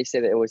people. What they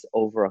said that it was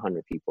over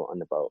 100 people on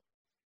the boat,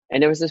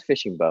 and it was this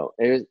fishing boat.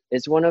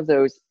 It's one of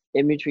those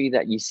imagery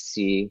that you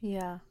see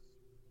Yeah.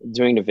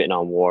 during the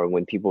Vietnam War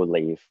when people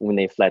leave, when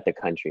they fled the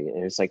country,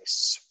 and it's like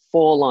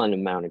full on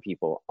amount of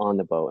people on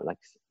the boat, like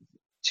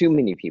too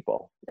many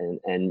people,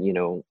 and you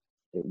know,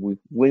 we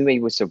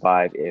would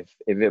survive if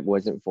it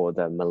wasn't for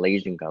the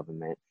Malaysian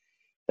government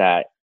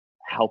that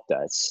helped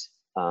us.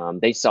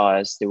 They saw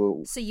us. They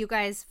were So you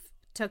guys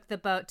took the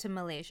boat to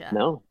Malaysia?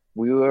 no,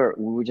 we were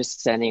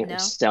just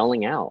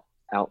selling out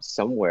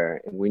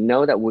somewhere, and we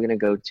know that we're gonna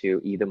go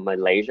to either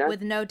Malaysia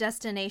With no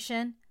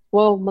destination?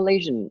 well,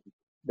 Malaysian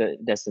the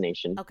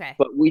destination. Okay.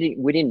 But we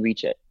didn't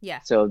reach it. Yeah.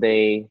 So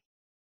they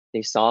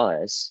saw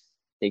us.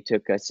 They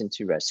took us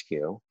into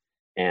rescue,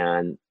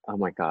 and oh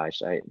my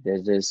gosh,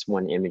 there's this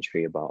one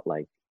imagery about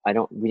like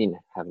we didn't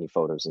have any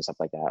photos and stuff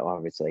like that,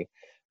 obviously,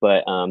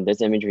 but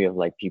there's imagery of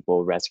like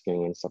people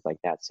rescuing and stuff like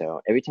that.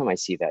 So every time I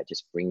see that, it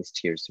just brings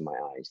tears to my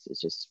eyes.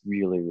 It's just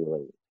really,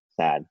 really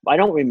sad. I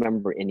don't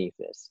remember any of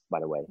this, by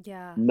the way.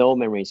 Yeah. No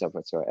memories of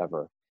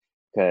whatsoever,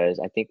 because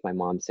I think my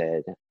mom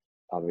said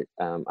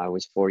I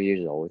was 4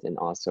 years old, and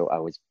also I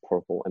was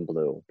purple and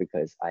blue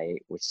because I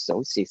was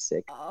so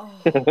seasick.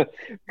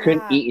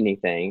 Couldn't eat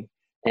anything,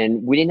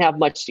 and we didn't have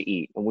much to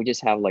eat, and we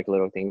just have like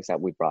little things that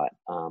we brought.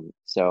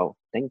 So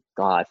thank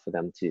God for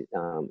them to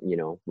you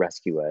know,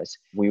 rescue us.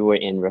 We were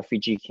in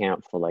refugee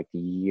camp for like a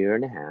year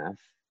and a half,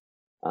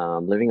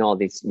 living all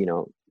these, you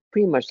know,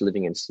 pretty much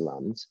living in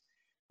slums.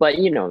 But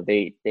you know,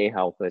 they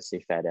help us, they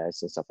fed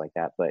us and stuff like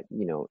that. But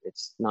you know,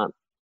 it's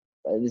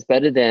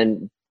better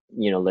than,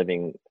 you know,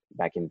 living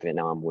back in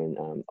Vietnam when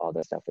all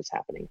that stuff was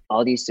happening.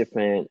 All these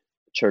different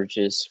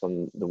churches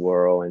from the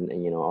world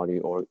and you know, all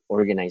the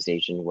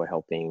organizations were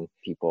helping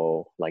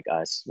people like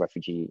us,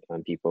 refugee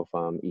people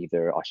from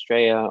either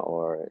Australia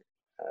or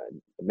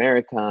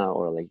America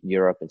or like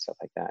Europe and stuff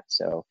like that.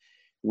 So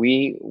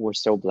we were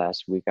so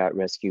blessed. We got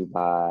rescued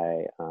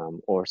by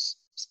or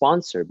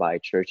sponsored by a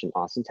church in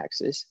Austin,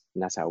 Texas,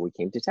 and that's how we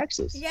came to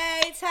Texas.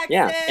 Yay, Texas!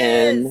 Yeah,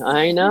 and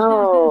I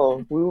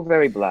know we were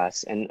very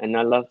blessed, and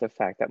I love the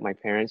fact that my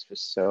parents were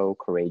so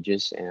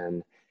courageous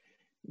and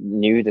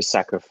knew the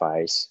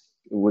sacrifice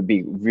would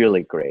be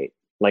really great.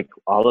 Like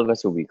all of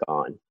us would be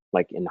gone,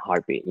 like in a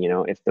heartbeat. You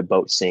know, if the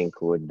boat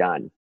sank, we're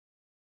done.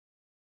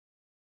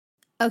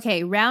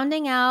 Okay,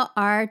 rounding out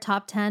our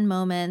top 10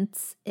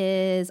 moments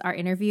is our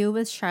interview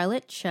with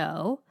Charlotte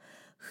Cho,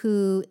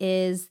 who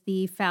is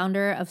the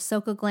founder of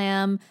Soca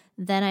Glam,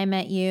 Then I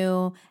Met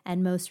You,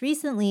 and most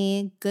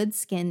recently, Good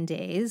Skin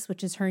Days,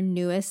 which is her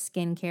newest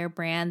skincare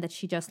brand that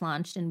she just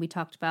launched and we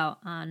talked about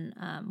on,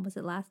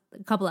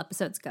 a couple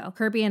episodes ago.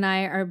 Kirby and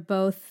I are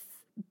both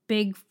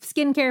big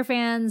skincare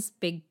fans,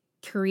 big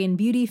Korean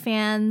beauty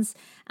fans,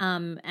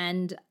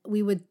 and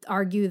we would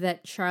argue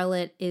that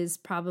Charlotte is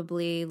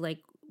probably like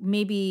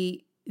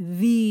maybe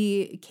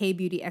the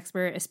K-beauty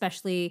expert,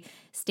 especially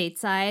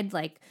stateside.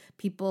 Like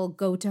people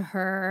go to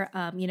her,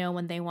 you know,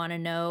 when they want to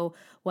know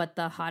what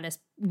the hottest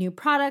new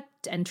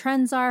product and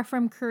trends are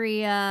from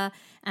Korea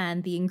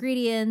and the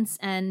ingredients.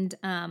 And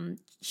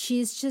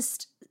she's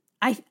just,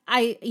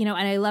 you know,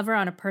 and I love her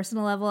on a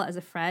personal level as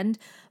a friend,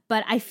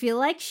 but I feel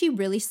like she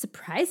really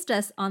surprised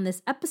us on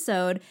this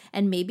episode.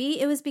 And maybe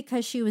it was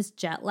because she was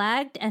jet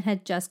lagged and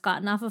had just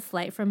gotten off a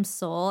flight from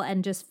Seoul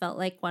and just felt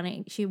like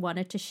she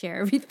wanted to share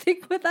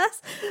everything with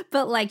us.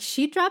 But like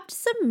she dropped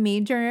some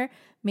major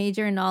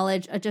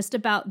knowledge just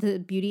about the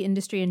beauty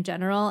industry in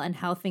general and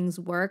how things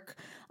work.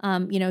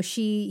 You know,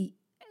 she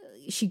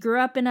grew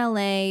up in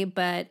LA,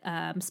 but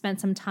spent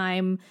some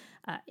time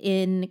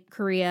in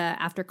Korea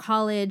after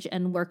college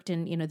and worked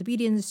in, you know, the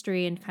beauty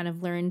industry and kind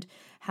of learned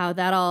how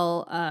that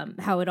all,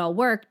 how it all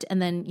worked.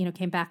 And then, you know,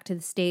 came back to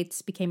the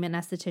States, became an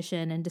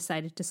esthetician and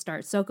decided to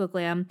start Soca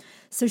Glam.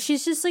 So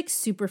she's just like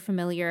super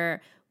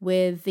familiar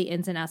with the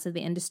ins and outs of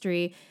the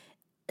industry.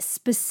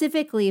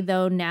 Specifically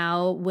though,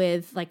 now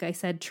with, like I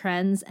said,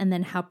 trends and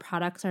then how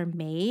products are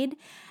made.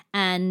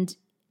 And,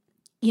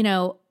 you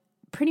know,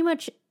 pretty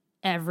much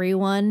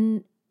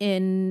everyone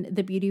in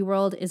the beauty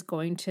world is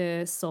going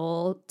to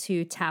Seoul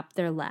to tap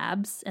their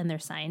labs and their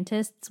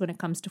scientists when it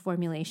comes to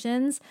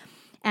formulations.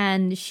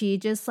 And she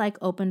just like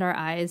opened our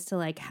eyes to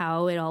like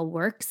how it all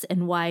works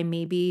and why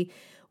maybe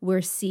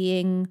we're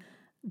seeing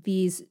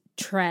these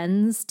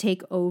trends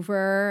take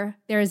over.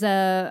 There's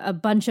a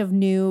bunch of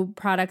new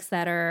products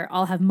that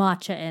all have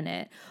matcha in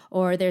it,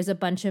 or there's a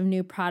bunch of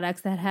new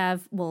products that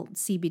have, well,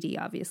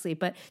 CBD obviously,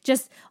 but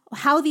just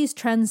how these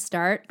trends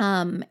start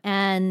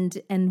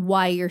and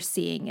why you're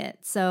seeing it.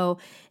 So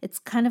it's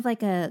kind of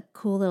like a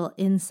cool little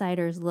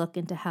insider's look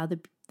into how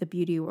the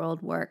beauty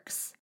world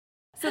works.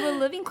 So the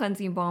Living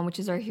Cleansing Balm, which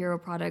is our hero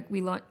product,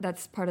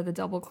 that's part of the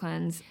Double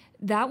Cleanse.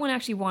 That one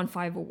actually won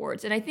 5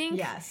 awards, and I think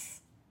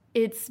yes,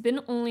 It's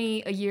been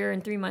only a year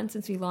and 3 months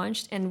since we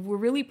launched, and we're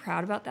really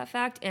proud about that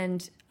fact.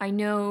 And I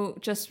know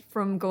just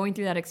from going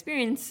through that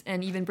experience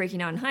and even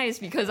breaking out in hives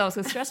because I was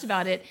so stressed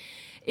about it,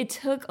 it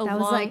took a long... That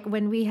was like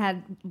when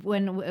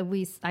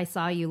I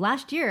saw you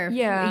last year.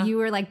 Yeah. You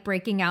were like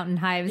breaking out in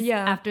hives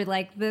after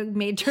like the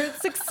major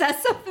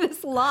success of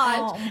this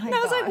launch. Oh my and I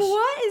was like,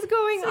 what is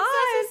going Success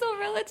on? is so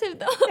relative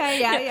though.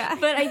 Yeah.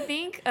 But I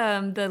think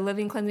the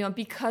Living Cleansing Balm,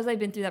 because I've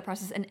been through that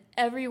process, and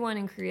everyone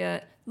in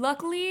Korea,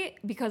 luckily,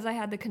 because I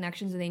had the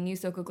connections and they knew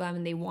Soko Glam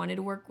and they wanted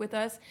to work with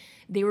us,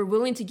 they were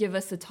willing to give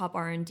us the top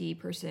R&D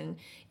person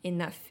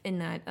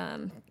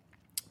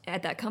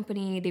at that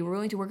company. They were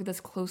willing to work with us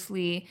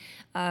closely.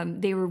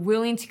 They were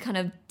willing to kind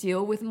of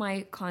deal with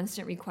my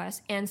constant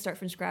requests and start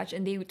from scratch.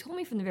 And they told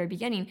me from the very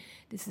beginning,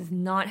 this is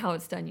not how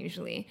it's done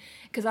usually.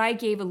 Because I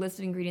gave a list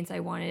of ingredients I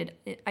wanted.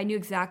 I knew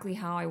exactly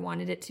how I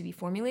wanted it to be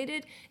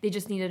formulated. They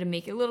just needed to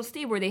make it a little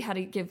stable, where they had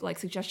to give like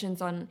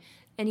suggestions on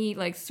any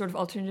like sort of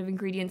alternative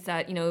ingredients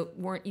that, you know,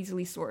 weren't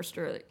easily sourced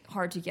or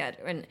hard to get.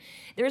 And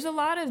there's a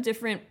lot of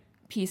different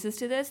pieces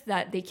to this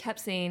that they kept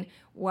saying,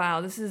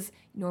 wow, this is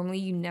normally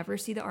you never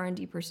see the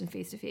R&D person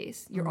face to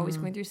face. You're always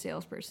going through a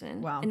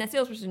salesperson. Wow. And that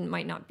salesperson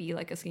might not be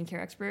like a skincare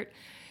expert.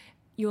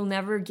 You'll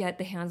never get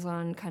the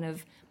hands-on kind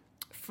of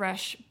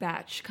fresh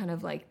batch kind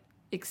of like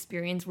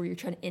experience where you're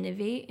trying to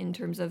innovate in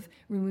terms of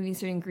removing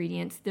certain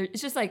ingredients.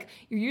 It's just like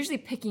you're usually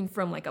picking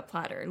from like a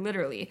platter,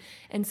 literally.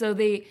 And so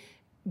they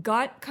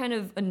got kind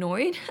of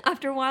annoyed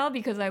after a while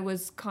because I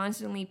was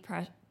constantly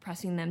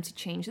pressing them to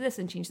change this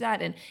and change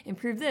that and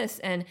improve this.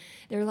 And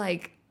they're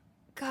like,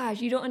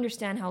 gosh, you don't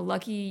understand how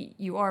lucky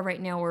you are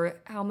right now or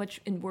how much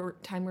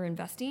time we're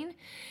investing.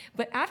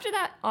 But after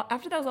that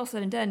was all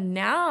said and done,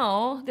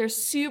 now they're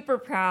super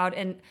proud.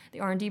 And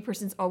the R&D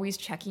person's always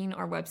checking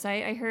our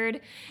website, I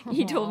heard.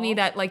 He told me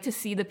that like to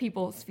see the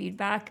people's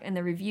feedback and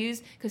the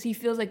reviews, because he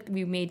feels like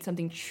we made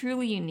something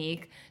truly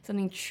unique,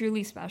 something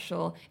truly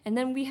special. And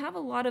then we have a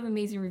lot of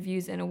amazing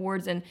reviews and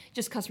awards and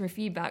just customer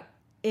feedback.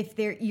 If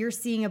you're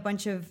seeing a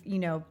bunch of, you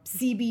know,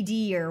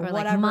 CBD or like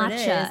whatever matcha.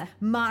 it is,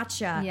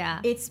 matcha, Yeah.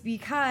 it's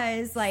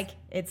because like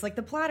it's like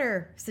the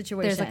platter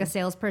situation. There's like a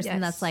salesperson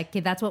that's like, okay,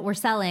 that's what we're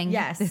selling.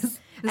 Yes. this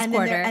and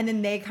quarter.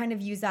 then they kind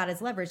of use that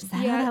as leverage. Is that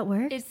how that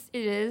works? It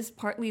is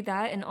partly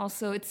that, and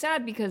also it's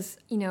sad because,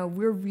 you know,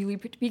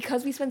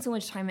 because we spend so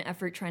much time and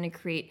effort trying to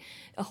create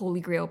a holy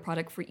grail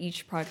product for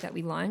each product that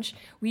we launch,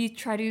 we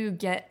try to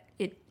get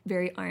it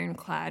very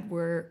ironclad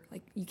where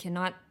like you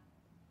cannot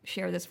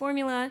share this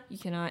formula, you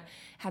cannot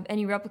have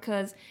any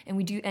replicas, and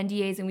we do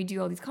NDAs and we do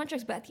all these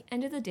contracts, but at the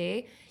end of the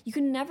day, you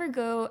can never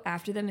go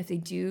after them if they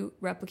do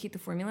replicate the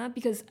formula,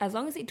 because as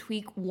long as they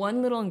tweak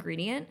one little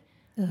ingredient,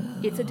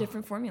 it's a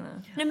different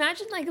formula. And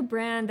imagine like a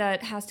brand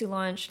that has to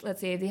launch, let's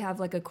say they have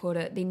like a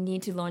quota, they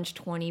need to launch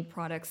 20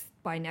 products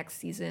by next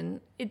season.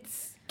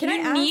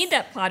 You need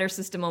that platter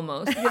system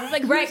almost. Because it's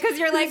like, right, because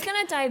you're like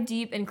going to dive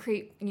deep and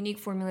create unique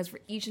formulas for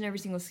each and every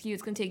single SKU.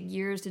 It's going to take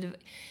years to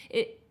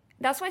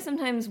That's why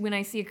sometimes when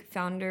I see a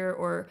founder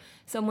or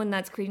someone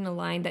that's creating a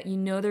line that you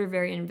know they're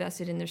very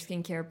invested in their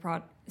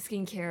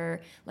skincare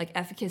like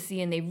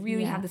efficacy, and they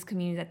really have this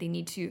community that they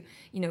need to,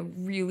 you know,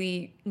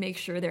 really make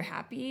sure they're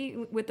happy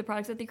with the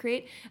products that they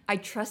create, I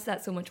trust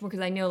that so much more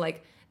because I know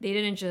like they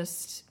didn't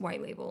just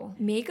white label.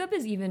 Makeup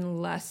is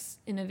even less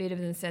innovative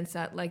in the sense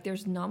that like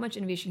there's not much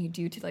innovation you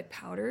do to like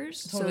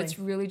powders. Totally. So it's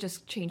really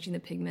just changing the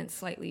pigment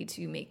slightly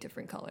to make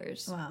different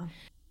colors. Wow.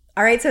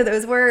 All right, so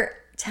those were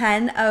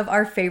 10 of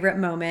our favorite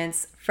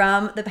moments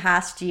from the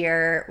past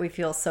year. We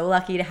feel so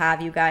lucky to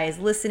have you guys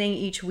listening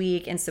each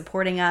week and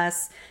supporting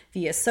us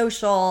via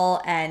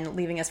social and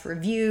leaving us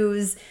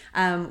reviews.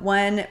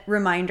 One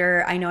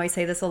reminder, I know I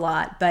say this a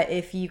lot, but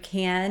if you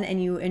can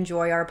and you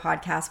enjoy our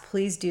podcast,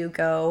 please do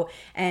go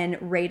and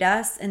rate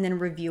us and then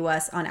review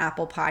us on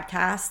Apple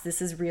Podcasts.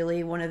 This is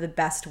really one of the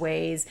best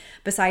ways,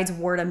 besides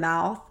word of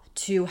mouth,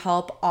 to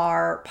help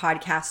our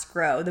podcast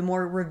grow. The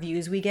more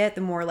reviews we get,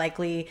 the more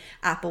likely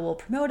Apple will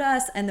promote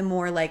us and the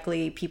more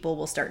likely people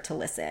will start to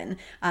listen.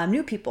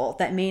 New people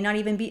that may not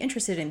even be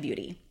interested in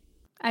beauty.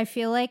 I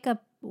feel like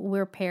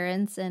we're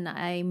parents, and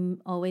I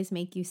always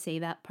make you say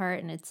that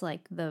part, and it's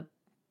like the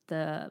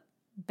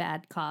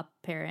bad cop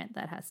parent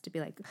that has to be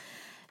like,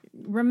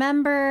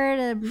 remember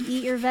to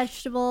eat your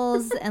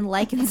vegetables and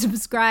like and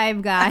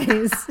subscribe,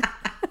 guys.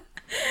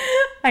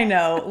 I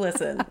know.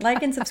 Listen,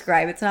 like and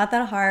subscribe. It's not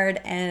that hard,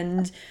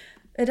 and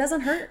it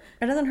doesn't hurt.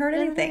 It doesn't hurt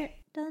anything.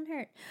 Doesn't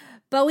hurt.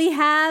 But we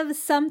have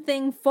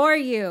something for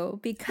you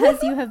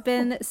because you have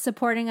been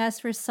supporting us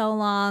for so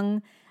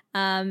long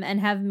and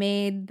have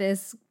made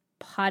this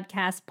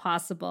podcast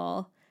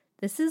possible.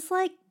 This is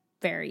like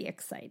very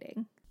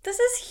exciting. This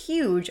is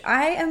huge.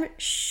 I am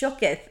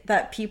shooketh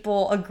that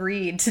people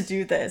agreed to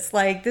do this.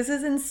 Like, this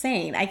is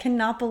insane. I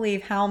cannot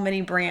believe how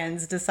many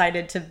brands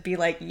decided to be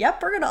like,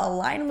 yep, we're going to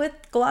align with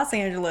Los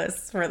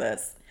Angeles for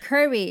this.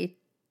 Kirby,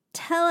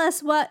 tell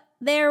us what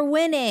they're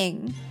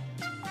winning.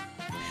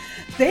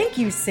 Thank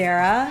you,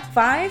 Sarah.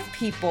 5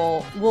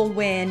 people will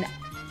win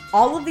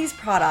all of these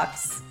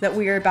products that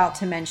we are about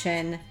to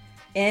mention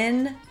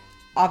in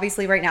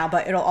obviously right now,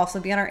 but it'll also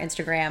be on our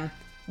Instagram,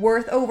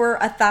 worth over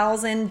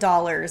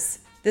 $1,000.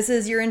 This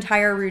is your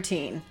entire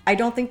routine. I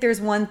don't think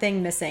there's one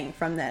thing missing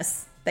from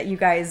this that you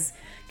guys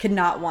could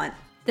not want.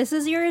 This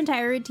is your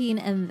entire routine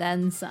and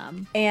then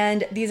some.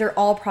 And these are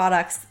all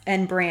products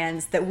and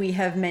brands that we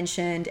have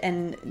mentioned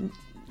and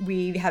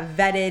we have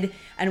vetted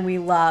and we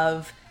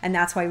love. And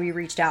that's why we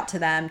reached out to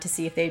them to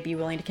see if they'd be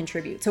willing to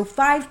contribute. So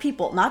 5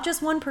 people, not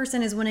just one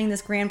person is winning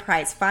this grand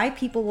prize. 5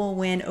 people will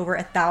win over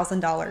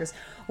 $1,000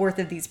 worth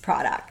of these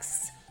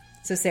products.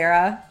 So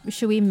Sarah,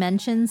 should we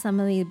mention some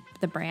of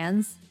the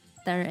brands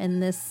that are in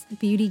this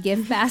beauty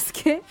gift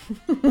basket?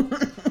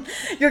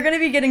 You're going to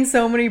be getting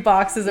so many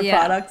boxes of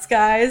products,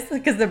 guys,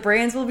 because the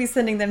brands will be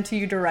sending them to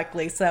you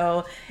directly.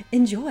 So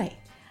enjoy.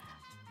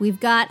 We've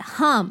got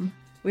Hum.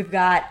 We've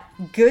got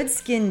Good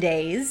Skin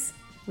Days.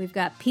 We've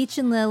got Peach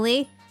and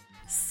Lily.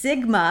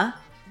 Sigma.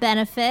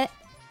 Benefit.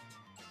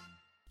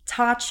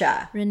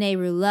 Tatcha. Renee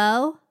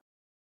Rouleau.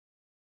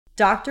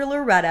 Dr.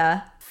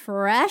 Loretta.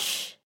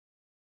 Fresh.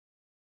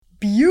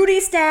 Beauty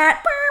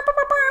Stat.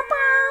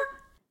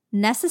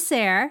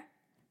 Necessaire.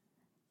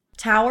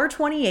 Tower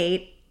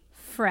 28.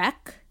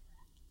 Freck.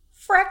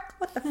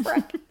 What the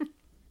frick?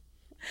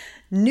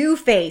 New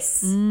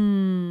Face.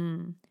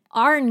 Arnco.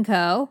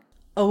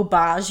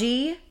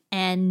 Obagi.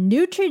 And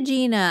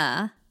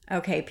Neutrogena.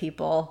 Okay,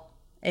 people.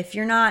 If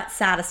you're not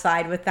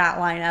satisfied with that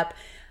lineup,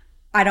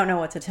 I don't know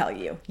what to tell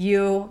you.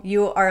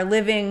 You are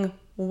living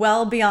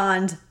well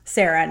beyond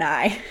Sarah and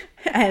I.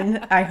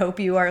 And I hope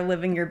you are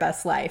living your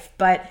best life.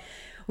 But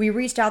we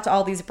reached out to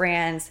all these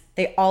brands.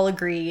 They all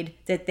agreed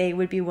that they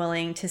would be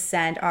willing to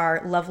send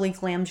our lovely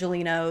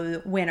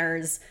Glamgelino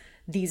winners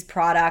these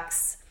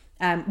products.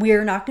 We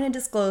are not going to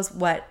disclose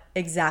what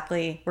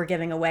exactly we're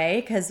giving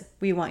away because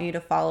we want you to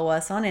follow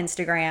us on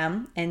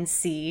Instagram and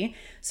see.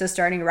 So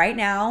starting right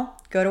now,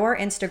 go to our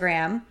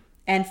Instagram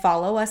and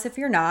follow us if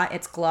you're not.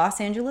 It's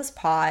Gloss Angeles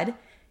Pod.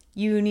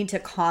 You need to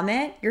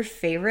comment your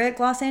favorite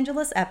Gloss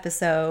Angeles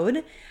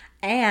episode.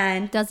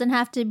 And doesn't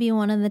have to be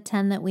one of the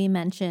 10 that we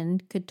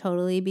mentioned. Could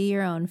totally be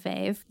your own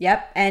fave.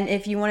 Yep. And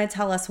if you want to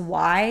tell us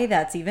why,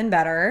 that's even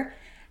better.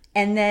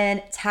 And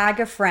then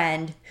tag a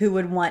friend who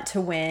would want to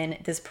win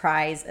this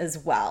prize as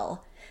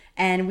well.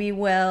 And we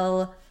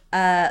will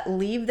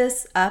leave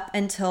this up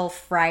until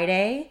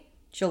Friday,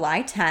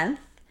 July 10th.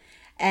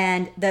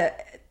 And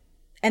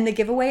the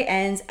giveaway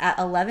ends at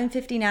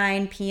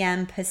 11:59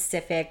 p.m.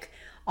 Pacific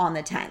on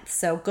the 10th.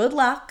 So good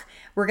luck.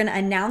 We're going to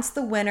announce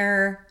the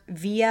winner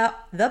via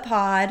the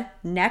pod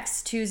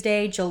next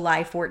Tuesday,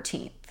 July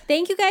 14th.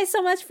 Thank you guys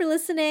so much for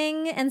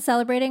listening and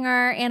celebrating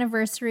our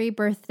anniversary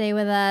birthday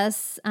with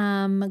us.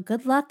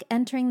 Good luck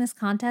entering this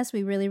contest.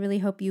 We really, really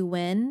hope you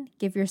win.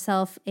 Give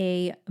yourself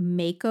a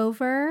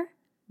makeover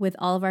with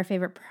all of our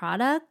favorite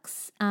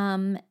products.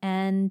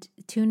 And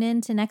tune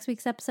in to next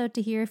week's episode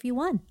to hear if you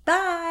won.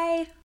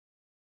 Bye.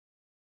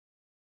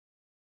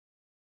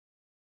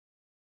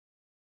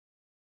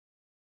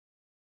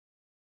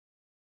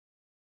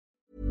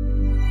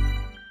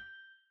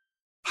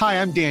 Hi,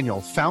 I'm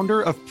Daniel,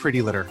 founder of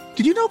Pretty Litter.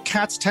 Did you know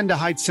cats tend to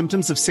hide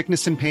symptoms of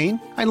sickness and pain?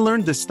 I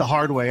learned this the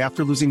hard way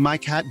after losing my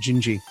cat,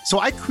 Gingy. So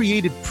I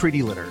created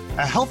Pretty Litter,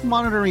 a health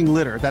monitoring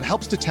litter that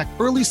helps detect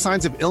early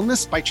signs of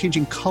illness by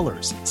changing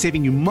colors,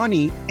 saving you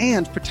money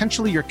and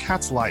potentially your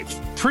cat's life.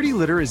 Pretty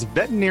Litter is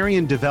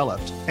veterinarian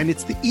developed, and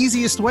it's the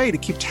easiest way to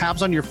keep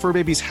tabs on your fur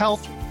baby's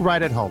health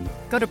right at home.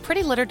 Go to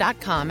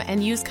prettylitter.com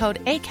and use code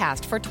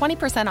ACAST for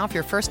 20% off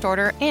your first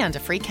order and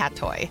a free cat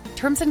toy.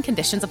 Terms and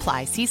conditions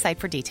apply. See site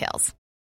for details.